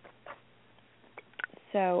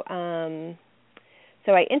 So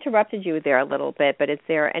so I interrupted you there a little bit, but is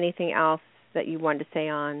there anything else that you wanted to say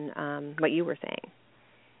on what you were saying?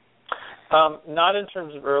 Not in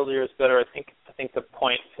terms of earlier is better. I think the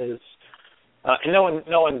point is, and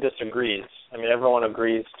no one disagrees. I mean, everyone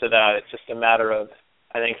agrees to that. It's just a matter of,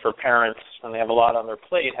 I think, for parents, when they have a lot on their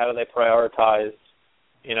plate, how do they prioritize,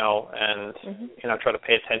 you know, and you know, try to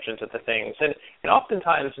pay attention to the things. And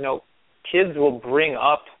oftentimes, you know, kids will bring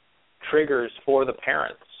up triggers for the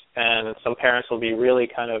parents, and some parents will be really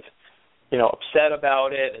kind of, you know, upset about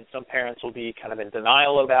it, and some parents will be kind of in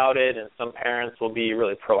denial about it, and some parents will be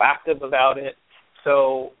really proactive about it.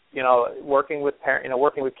 So, you know, working with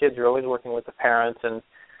kids, you're always working with the parents and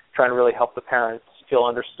trying to really help the parents feel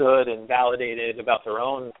understood and validated about their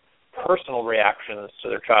own personal reactions to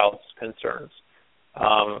their child's concerns.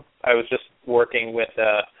 I was just working with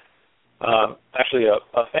actually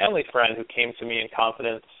a family friend who came to me in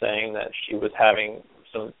confidence saying that she was having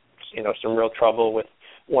some real trouble with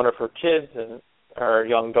one of her kids, and her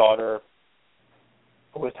young daughter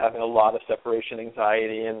was having a lot of separation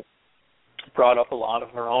anxiety, and brought up a lot of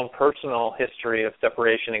her own personal history of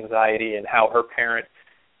separation anxiety and how her parent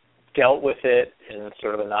dealt with it in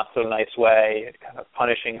sort of a not so nice way, kind of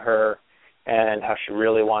punishing her, and how she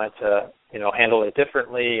really wanted to, you know, handle it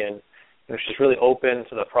differently. And, you know, she's really open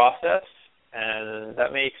to the process, and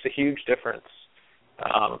that makes a huge difference.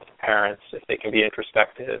 parents, if they can be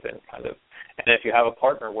introspective and and if you have a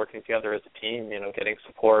partner working together as a team, getting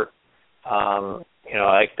support,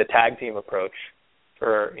 like the tag team approach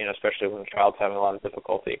for, especially when a child's having a lot of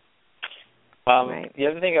difficulty. Right. The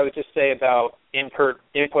other thing I would just say about input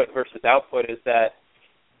versus output is that,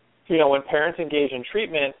 when parents engage in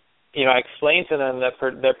treatment, I explain to them that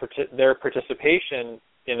their participation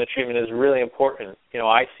in the treatment is really important.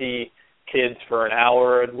 I see kids for an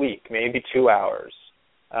hour a week, maybe 2 hours,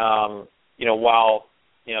 while,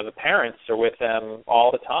 the parents are with them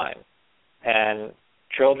all the time. And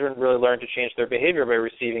children really learn to change their behavior by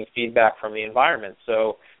receiving feedback from the environment.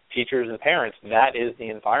 So teachers and parents, that is the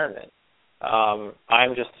environment.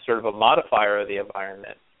 I'm just sort of a modifier of the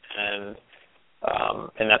environment. And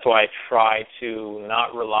that's why I try to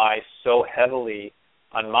not rely so heavily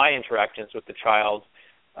on my interactions with the child.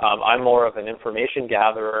 I'm more of an information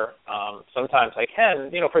gatherer. Sometimes I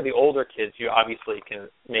can, for the older kids, you obviously can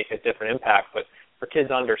make a different impact, but for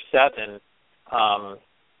kids under 7,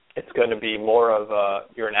 it's going to be more of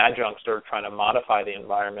you're an adjunct sort of trying to modify the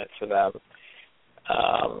environment for them.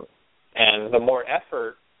 And the more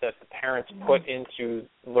effort that the parents put into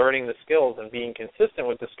learning the skills and being consistent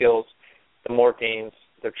with the skills, the more gains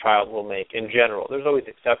their child will make in general. There's always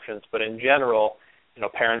exceptions, but in general,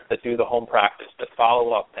 parents that do the home practice, that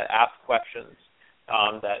follow up, that ask questions,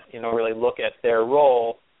 that, really look at their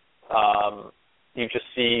role, you just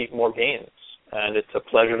see more gains. And it's a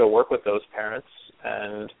pleasure to work with those parents,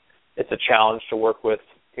 and it's a challenge to work with,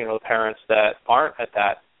 parents that aren't at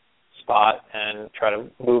that spot and try to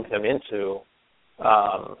move them into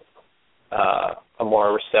a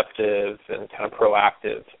more receptive and kind of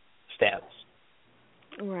proactive stance.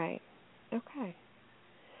 Right. Okay.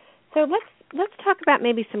 So let's talk about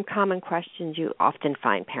maybe some common questions you often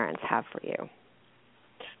find parents have for you.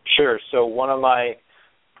 Sure. So one of my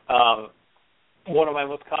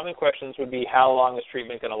most common questions would be, how long is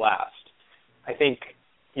treatment going to last? I think,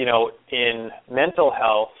 in mental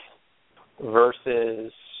health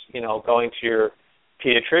versus, going to your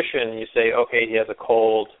pediatrician, you say, okay, he has a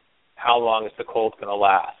cold. How long is the cold going to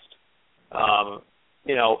last?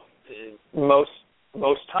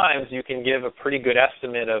 Most times you can give a pretty good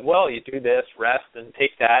estimate of, well, you do this, rest, and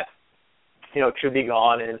take that. It should be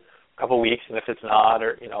gone in a couple of weeks, and if it's not,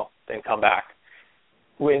 or, then come back.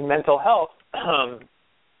 With mental health,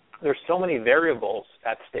 there's so many variables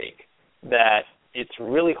at stake that it's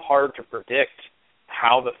really hard to predict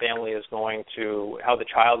how the family is going to, how the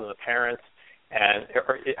child and the parents, and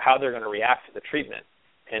how they're going to react to the treatment.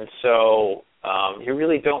 And so you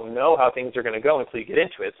really don't know how things are going to go until you get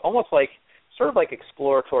into it. It's almost like, sort of like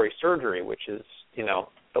exploratory surgery, which is,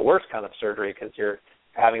 the worst kind of surgery, because you're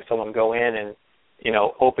having someone go in and,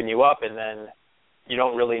 open you up, and then you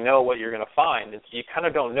don't really know what you're going to find. And so you kind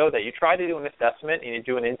of don't know that. You try to do an assessment, and you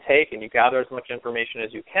do an intake, and you gather as much information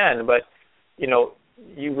as you can, but,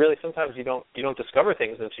 you really, sometimes you don't discover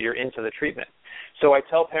things until you're into the treatment. So I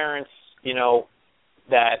tell parents,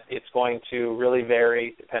 that it's going to really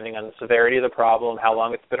vary depending on the severity of the problem, how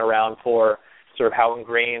long it's been around for, sort of how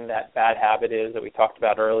ingrained that bad habit is that we talked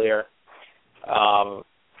about earlier,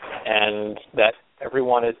 and that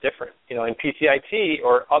everyone is different. In PCIT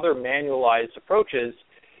or other manualized approaches,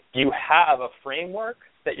 you have a framework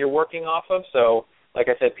that you're working off of. So, like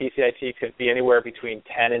I said, PCIT could be anywhere between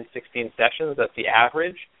 10 and 16 sessions. That's the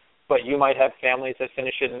average. But you might have families that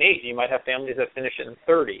finish it in 8. You might have families that finish it in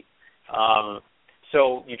 30.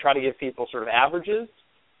 So you try to give people sort of averages,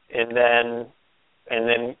 and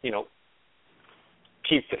then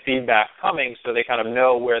keep the feedback coming so they kind of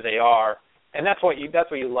know where they are. And that's what you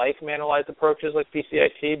like manualized approaches like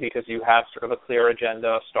PCIT, because you have sort of a clear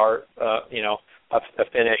agenda, start, a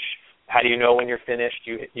finish. How do you know when you're finished?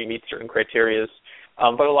 You meet certain criteria.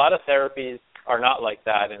 But a lot of therapies are not like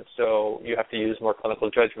that, and so you have to use more clinical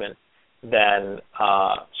judgment than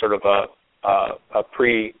sort of a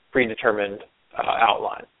predetermined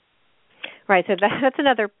outline. Right. So that's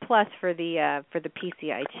another plus for the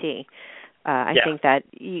PCIT. I think that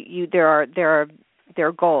there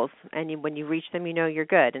are goals, and when you reach them, you're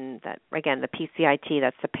good. And that, again, the PCIT,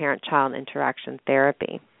 that's the parent-child interaction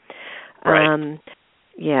therapy. Right.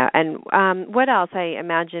 Yeah. And what else? I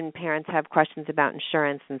imagine parents have questions about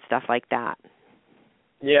insurance and stuff like that.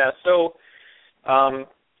 Yeah. So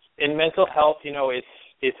in mental health,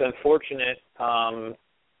 it's unfortunate.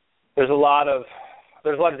 There's a lot of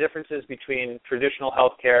differences between traditional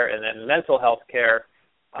health care and then mental health care.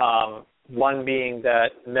 One being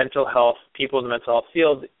that mental health, people in the mental health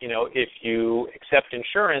field, if you accept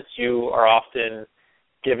insurance, you are often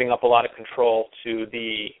giving up a lot of control to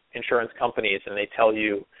the insurance companies, and they tell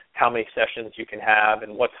you how many sessions you can have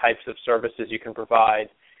and what types of services you can provide.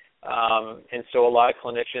 And so a lot of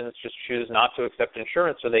clinicians just choose not to accept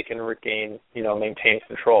insurance so they can maintain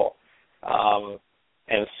control.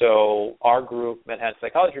 And so our group, Manhattan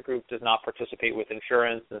Psychology Group, does not participate with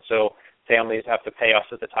insurance, and so families have to pay us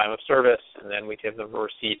at the time of service, and then we give them a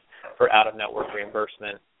receipt for out-of-network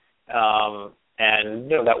reimbursement.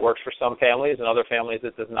 And that works for some families, and other families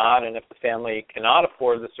it does not. And if the family cannot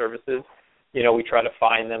afford the services, we try to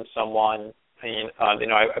find them someone.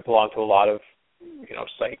 I belong to a lot of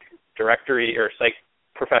psych directory or psych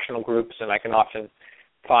professional groups, and I can often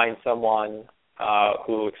find someone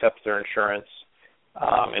who accepts their insurance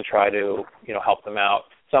and try to help them out.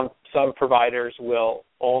 Some providers will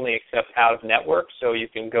only accept out of network, so you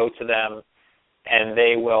can go to them and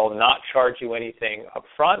they will not charge you anything up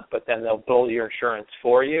front, but then they'll bill your insurance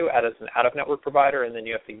for you as an out of network provider, and then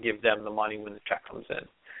you have to give them the money when the check comes in.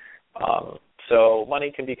 So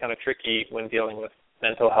money can be kind of tricky when dealing with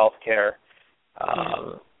mental health care.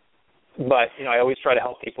 But I always try to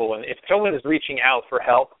help people, and if someone is reaching out for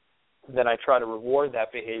help, then I try to reward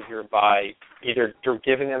that behavior by either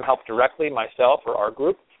giving them help directly, myself or our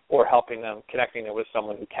group, or connecting them with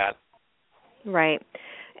someone who can. Right.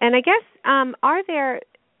 And I guess, are there,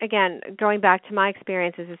 again, going back to my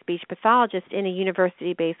experience as a speech pathologist in a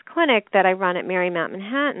university-based clinic that I run at Marymount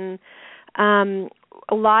Manhattan,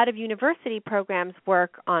 a lot of university programs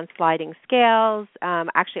work on sliding scales.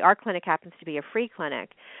 Actually, our clinic happens to be a free clinic.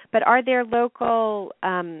 But are there local,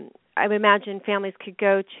 I would imagine families could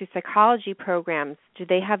go to psychology programs. Do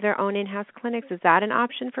they have their own in-house clinics? Is that an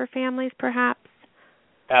option for families, perhaps?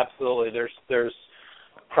 Absolutely. There's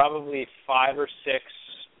probably 5 or 6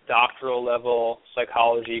 doctoral level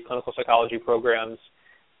clinical psychology programs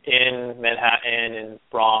in Manhattan and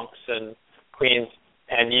Bronx and Queens,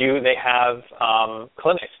 and they have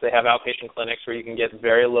clinics. They have outpatient clinics where you can get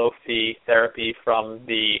very low fee therapy from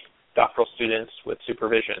the doctoral students with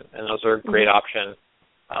supervision, and those are a great option.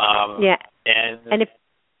 And if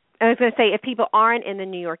I was going to say, if people aren't in the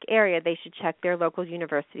New York area, they should check their local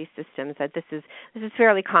university systems. That this is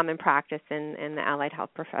fairly common practice in the allied health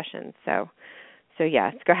profession. So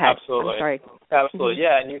yes, go ahead. Absolutely. I'm sorry. Absolutely, Mm-hmm.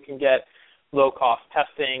 yeah, and you can get low-cost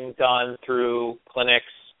testing done through clinics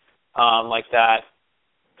like that.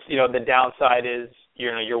 The downside is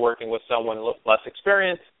you're working with someone with less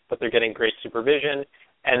experience, but they're getting great supervision,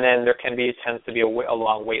 and then there tends to be a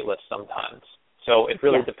long wait list sometimes. So it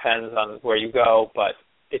really depends on where you go, but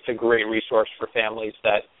it's a great resource for families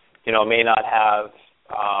that may not have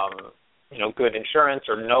good insurance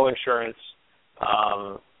or no insurance,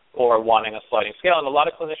 or wanting a sliding scale. And a lot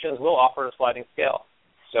of clinicians will offer a sliding scale.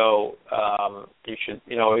 So you should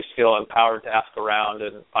always feel empowered to ask around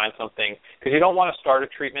and find something, because you don't want to start a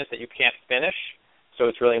treatment that you can't finish. So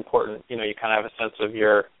it's really important you kind of have a sense of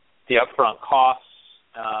the upfront costs,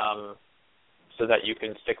 so that you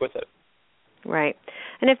can stick with it. Right.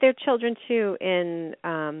 And if there are children, too, in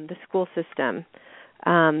the school system,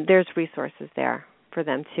 there's resources there for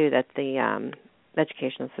them, too, that the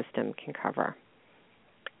educational system can cover.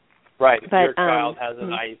 Right. If your child has an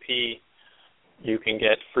IEP, you can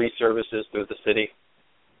get free services through the city.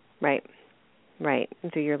 Right. Right,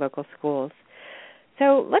 through your local schools.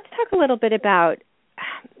 So let's talk a little bit about,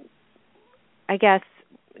 I guess,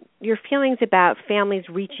 your feelings about families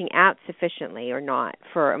reaching out sufficiently or not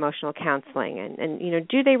for emotional counseling, and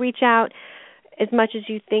do they reach out as much as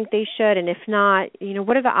you think they should, and if not,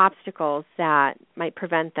 what are the obstacles that might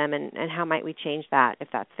prevent them, and how might we change that if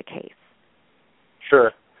that's the case?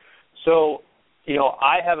 Sure. So,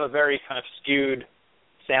 I have a very kind of skewed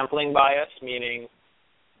sampling bias, meaning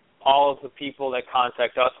all of the people that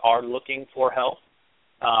contact us are looking for help.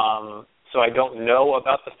 So I don't know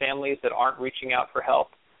about the families that aren't reaching out for help.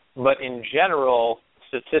 But in general,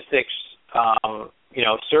 statistics,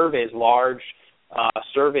 large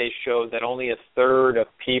surveys show that only a third of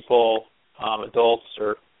people, adults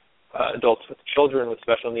with children with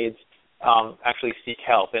special needs, actually seek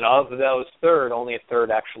help. And of those third, only a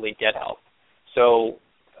third actually get help. So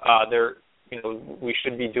we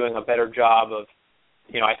should be doing a better job of,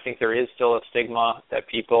 I think there is still a stigma that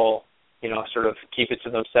people, sort of keep it to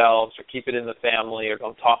themselves or keep it in the family or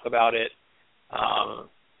don't talk about it.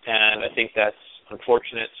 And I think that's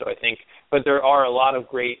unfortunate. But there are a lot of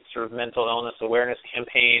great sort of mental illness awareness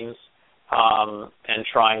campaigns, and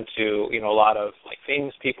trying to, a lot of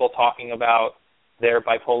famous people talking about their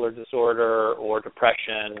bipolar disorder or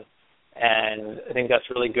depression. And I think that's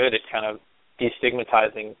really good at kind of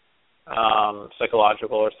destigmatizing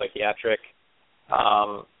psychological or psychiatric.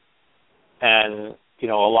 And,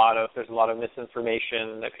 there's a lot of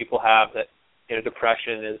misinformation that people have that,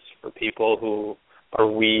 depression is for people who are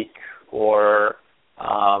weak, or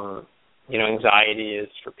anxiety is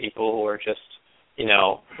for people who are just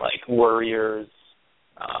like worriers.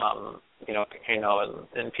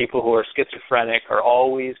 And people who are schizophrenic are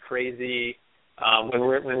always crazy. When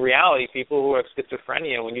in reality, people who have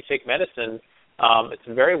schizophrenia, when you take medicine, it's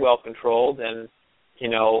very well controlled, and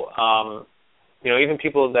even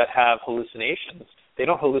people that have hallucinations, they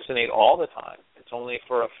don't hallucinate all the time. It's only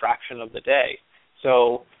for a fraction of the day.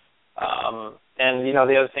 So,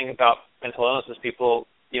 the other thing about mental illness is people,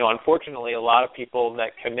 unfortunately, a lot of people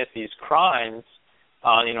that commit these crimes,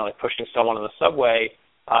 like pushing someone on the subway,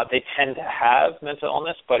 they tend to have mental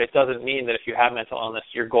illness, but it doesn't mean that if you have mental illness,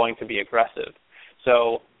 you're going to be aggressive.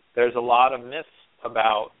 So there's a lot of myths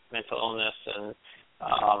about mental illness, and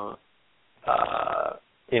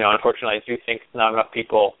unfortunately, I do think not enough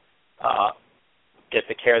people get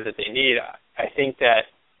the care that they need. I think that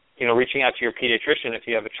reaching out to your pediatrician, if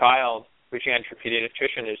you have a child, reaching out to your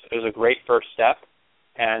pediatrician is a great first step,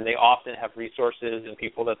 and they often have resources and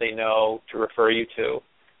people that they know to refer you to,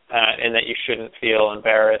 and that you shouldn't feel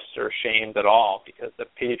embarrassed or ashamed at all, because the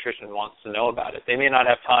pediatrician wants to know about it. They may not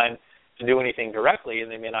have time to do anything directly,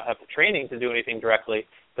 and they may not have the training to do anything directly,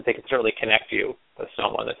 but they can certainly connect you with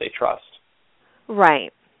someone that they trust.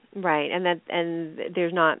 Right, and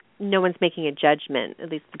there's no one's making a judgment. At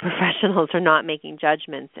least the professionals are not making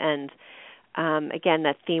judgments. And again,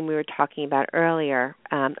 that theme we were talking about earlier,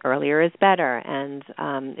 earlier is better. And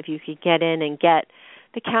if you could get in and get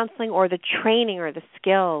the counseling or the training or the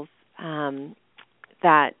skills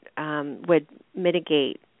that would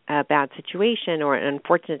mitigate a bad situation or an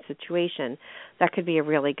unfortunate situation, that could be a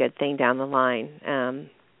really good thing down the line. And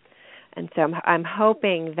so I'm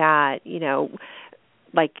hoping that,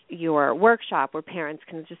 like your workshop where parents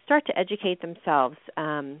can just start to educate themselves,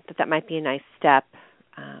 that might be a nice step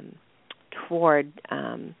toward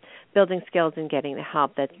building skills and getting the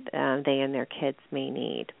help that they and their kids may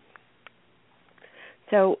need.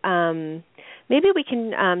 So maybe we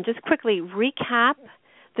can just quickly recap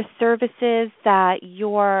the services that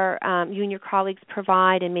you and your colleagues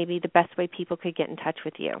provide, and maybe the best way people could get in touch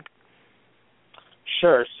with you.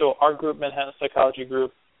 Sure. So our group, Manhattan Psychology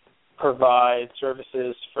Group, provides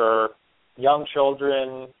services for young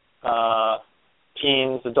children,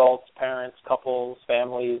 teens, adults, parents, couples,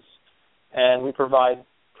 families, and we provide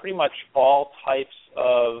pretty much all types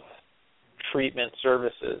of treatment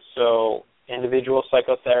services. So individual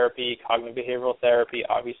psychotherapy, cognitive behavioral therapy,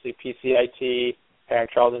 obviously PCIT,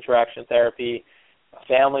 parent-child interaction therapy,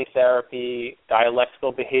 family therapy,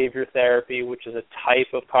 dialectical behavior therapy, which is a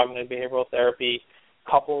type of cognitive behavioral therapy,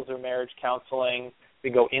 couples or marriage counseling. We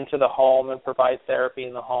go into the home and provide therapy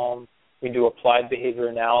in the home. We do applied behavior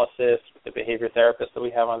analysis with the behavior therapists that we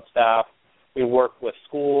have on staff. We work with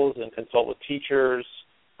schools and consult with teachers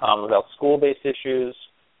about school-based issues.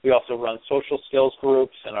 We also run social skills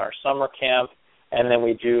groups in our summer camp, and then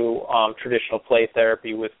we do traditional play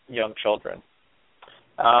therapy with young children.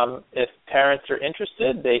 If parents are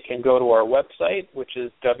interested, they can go to our website, which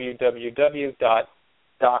is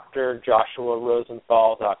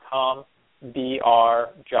www.drjoshuarosenthal.com,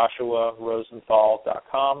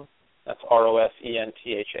 drjoshuarosenthal.com. That's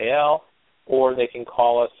ROSENTHAL. Or they can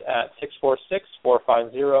call us at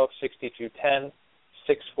 646-450-6210,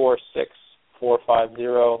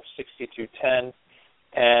 646-450-6210.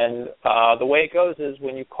 And the way it goes is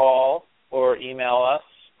when you call or email us,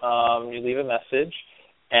 you leave a message,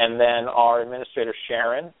 and then our administrator,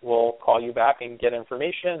 Sharon, will call you back and get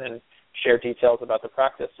information and share details about the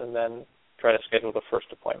practice, and then try to schedule the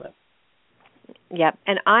first appointment. Yep.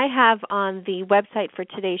 And I have on the website for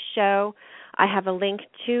today's show, I have a link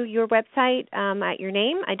to your website at your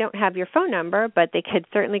name. I don't have your phone number, but they could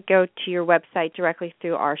certainly go to your website directly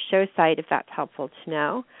through our show site if that's helpful to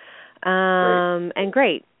know.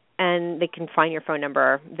 Great. And they can find your phone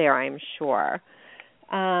number there, I'm sure.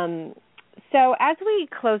 So as we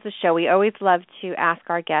close the show, we always love to ask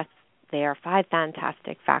our guests their 5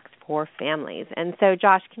 fantastic facts for families. And so,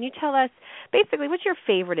 Josh, can you tell us basically what's your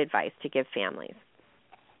favorite advice to give families?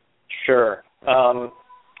 Sure.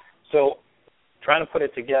 So trying to put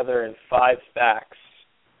it together in 5 facts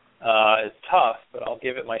is tough, but I'll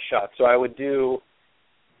give it my shot. So I would do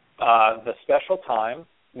the special time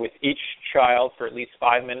with each child for at least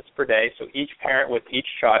 5 minutes per day. So each parent with each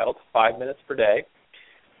child, 5 minutes per day.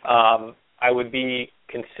 I would be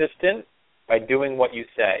consistent by doing what you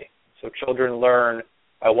say. So children learn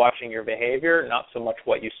by watching your behavior, not so much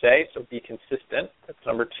what you say, so be consistent. That's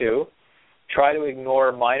number 2. Try to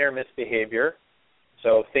ignore minor misbehavior,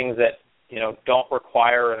 so things that, don't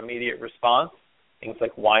require an immediate response, things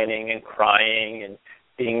like whining and crying and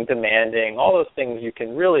being demanding, all those things you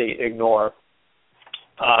can really ignore.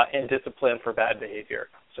 and discipline for bad behavior.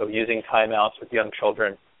 So using timeouts with young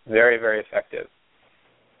children, very, very effective.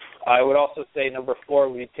 I would also say number 4,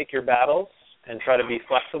 we pick your battles and try to be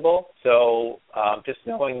flexible. So just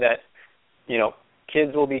knowing that,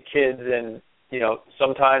 kids will be kids, and,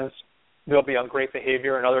 sometimes they'll be on great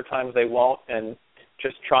behavior and other times they won't, and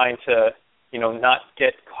just trying to, not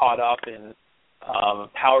get caught up in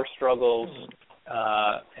power struggles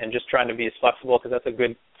and just trying to be as flexible, because that's a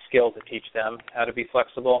good skill to teach them how to be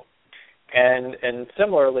flexible. And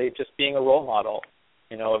similarly, just being a role model.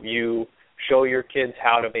 You show your kids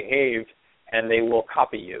how to behave, and they will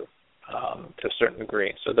copy you to a certain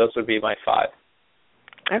degree. So those would be my 5.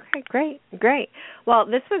 Okay, great. Well,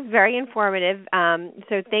 this was very informative.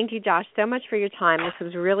 So thank you, Josh, so much for your time. This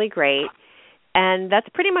was really great. And that's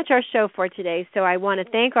pretty much our show for today. So I want to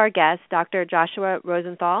thank our guest, Dr. Joshua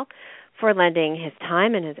Rosenthal, for lending his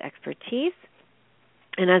time and his expertise.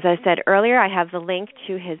 And as I said earlier, I have the link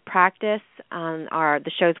to his practice on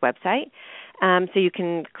the show's website. So you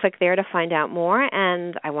can click there to find out more.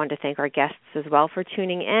 And I want to thank our guests as well for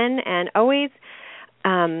tuning in. And always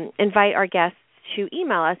invite our guests to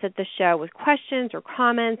email us at the show with questions or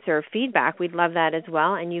comments or feedback. We'd love that as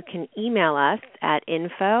well. And you can email us at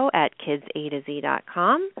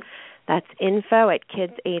info@kidsatoz.com. That's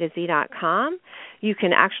info@kidsatoz.com. You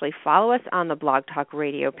can actually follow us on the Blog Talk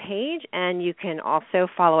Radio page, and you can also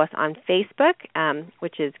follow us on Facebook,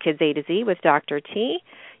 which is Kids A to Z with Dr. T.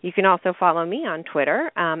 You can also follow me on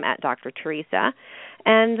Twitter at Dr. Teresa.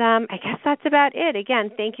 And I guess that's about it. Again,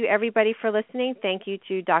 thank you, everybody, for listening. Thank you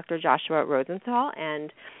to Dr. Joshua Rosenthal.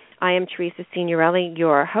 And I am Teresa Signorelli,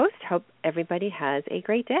 your host. Hope everybody has a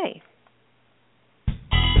great day.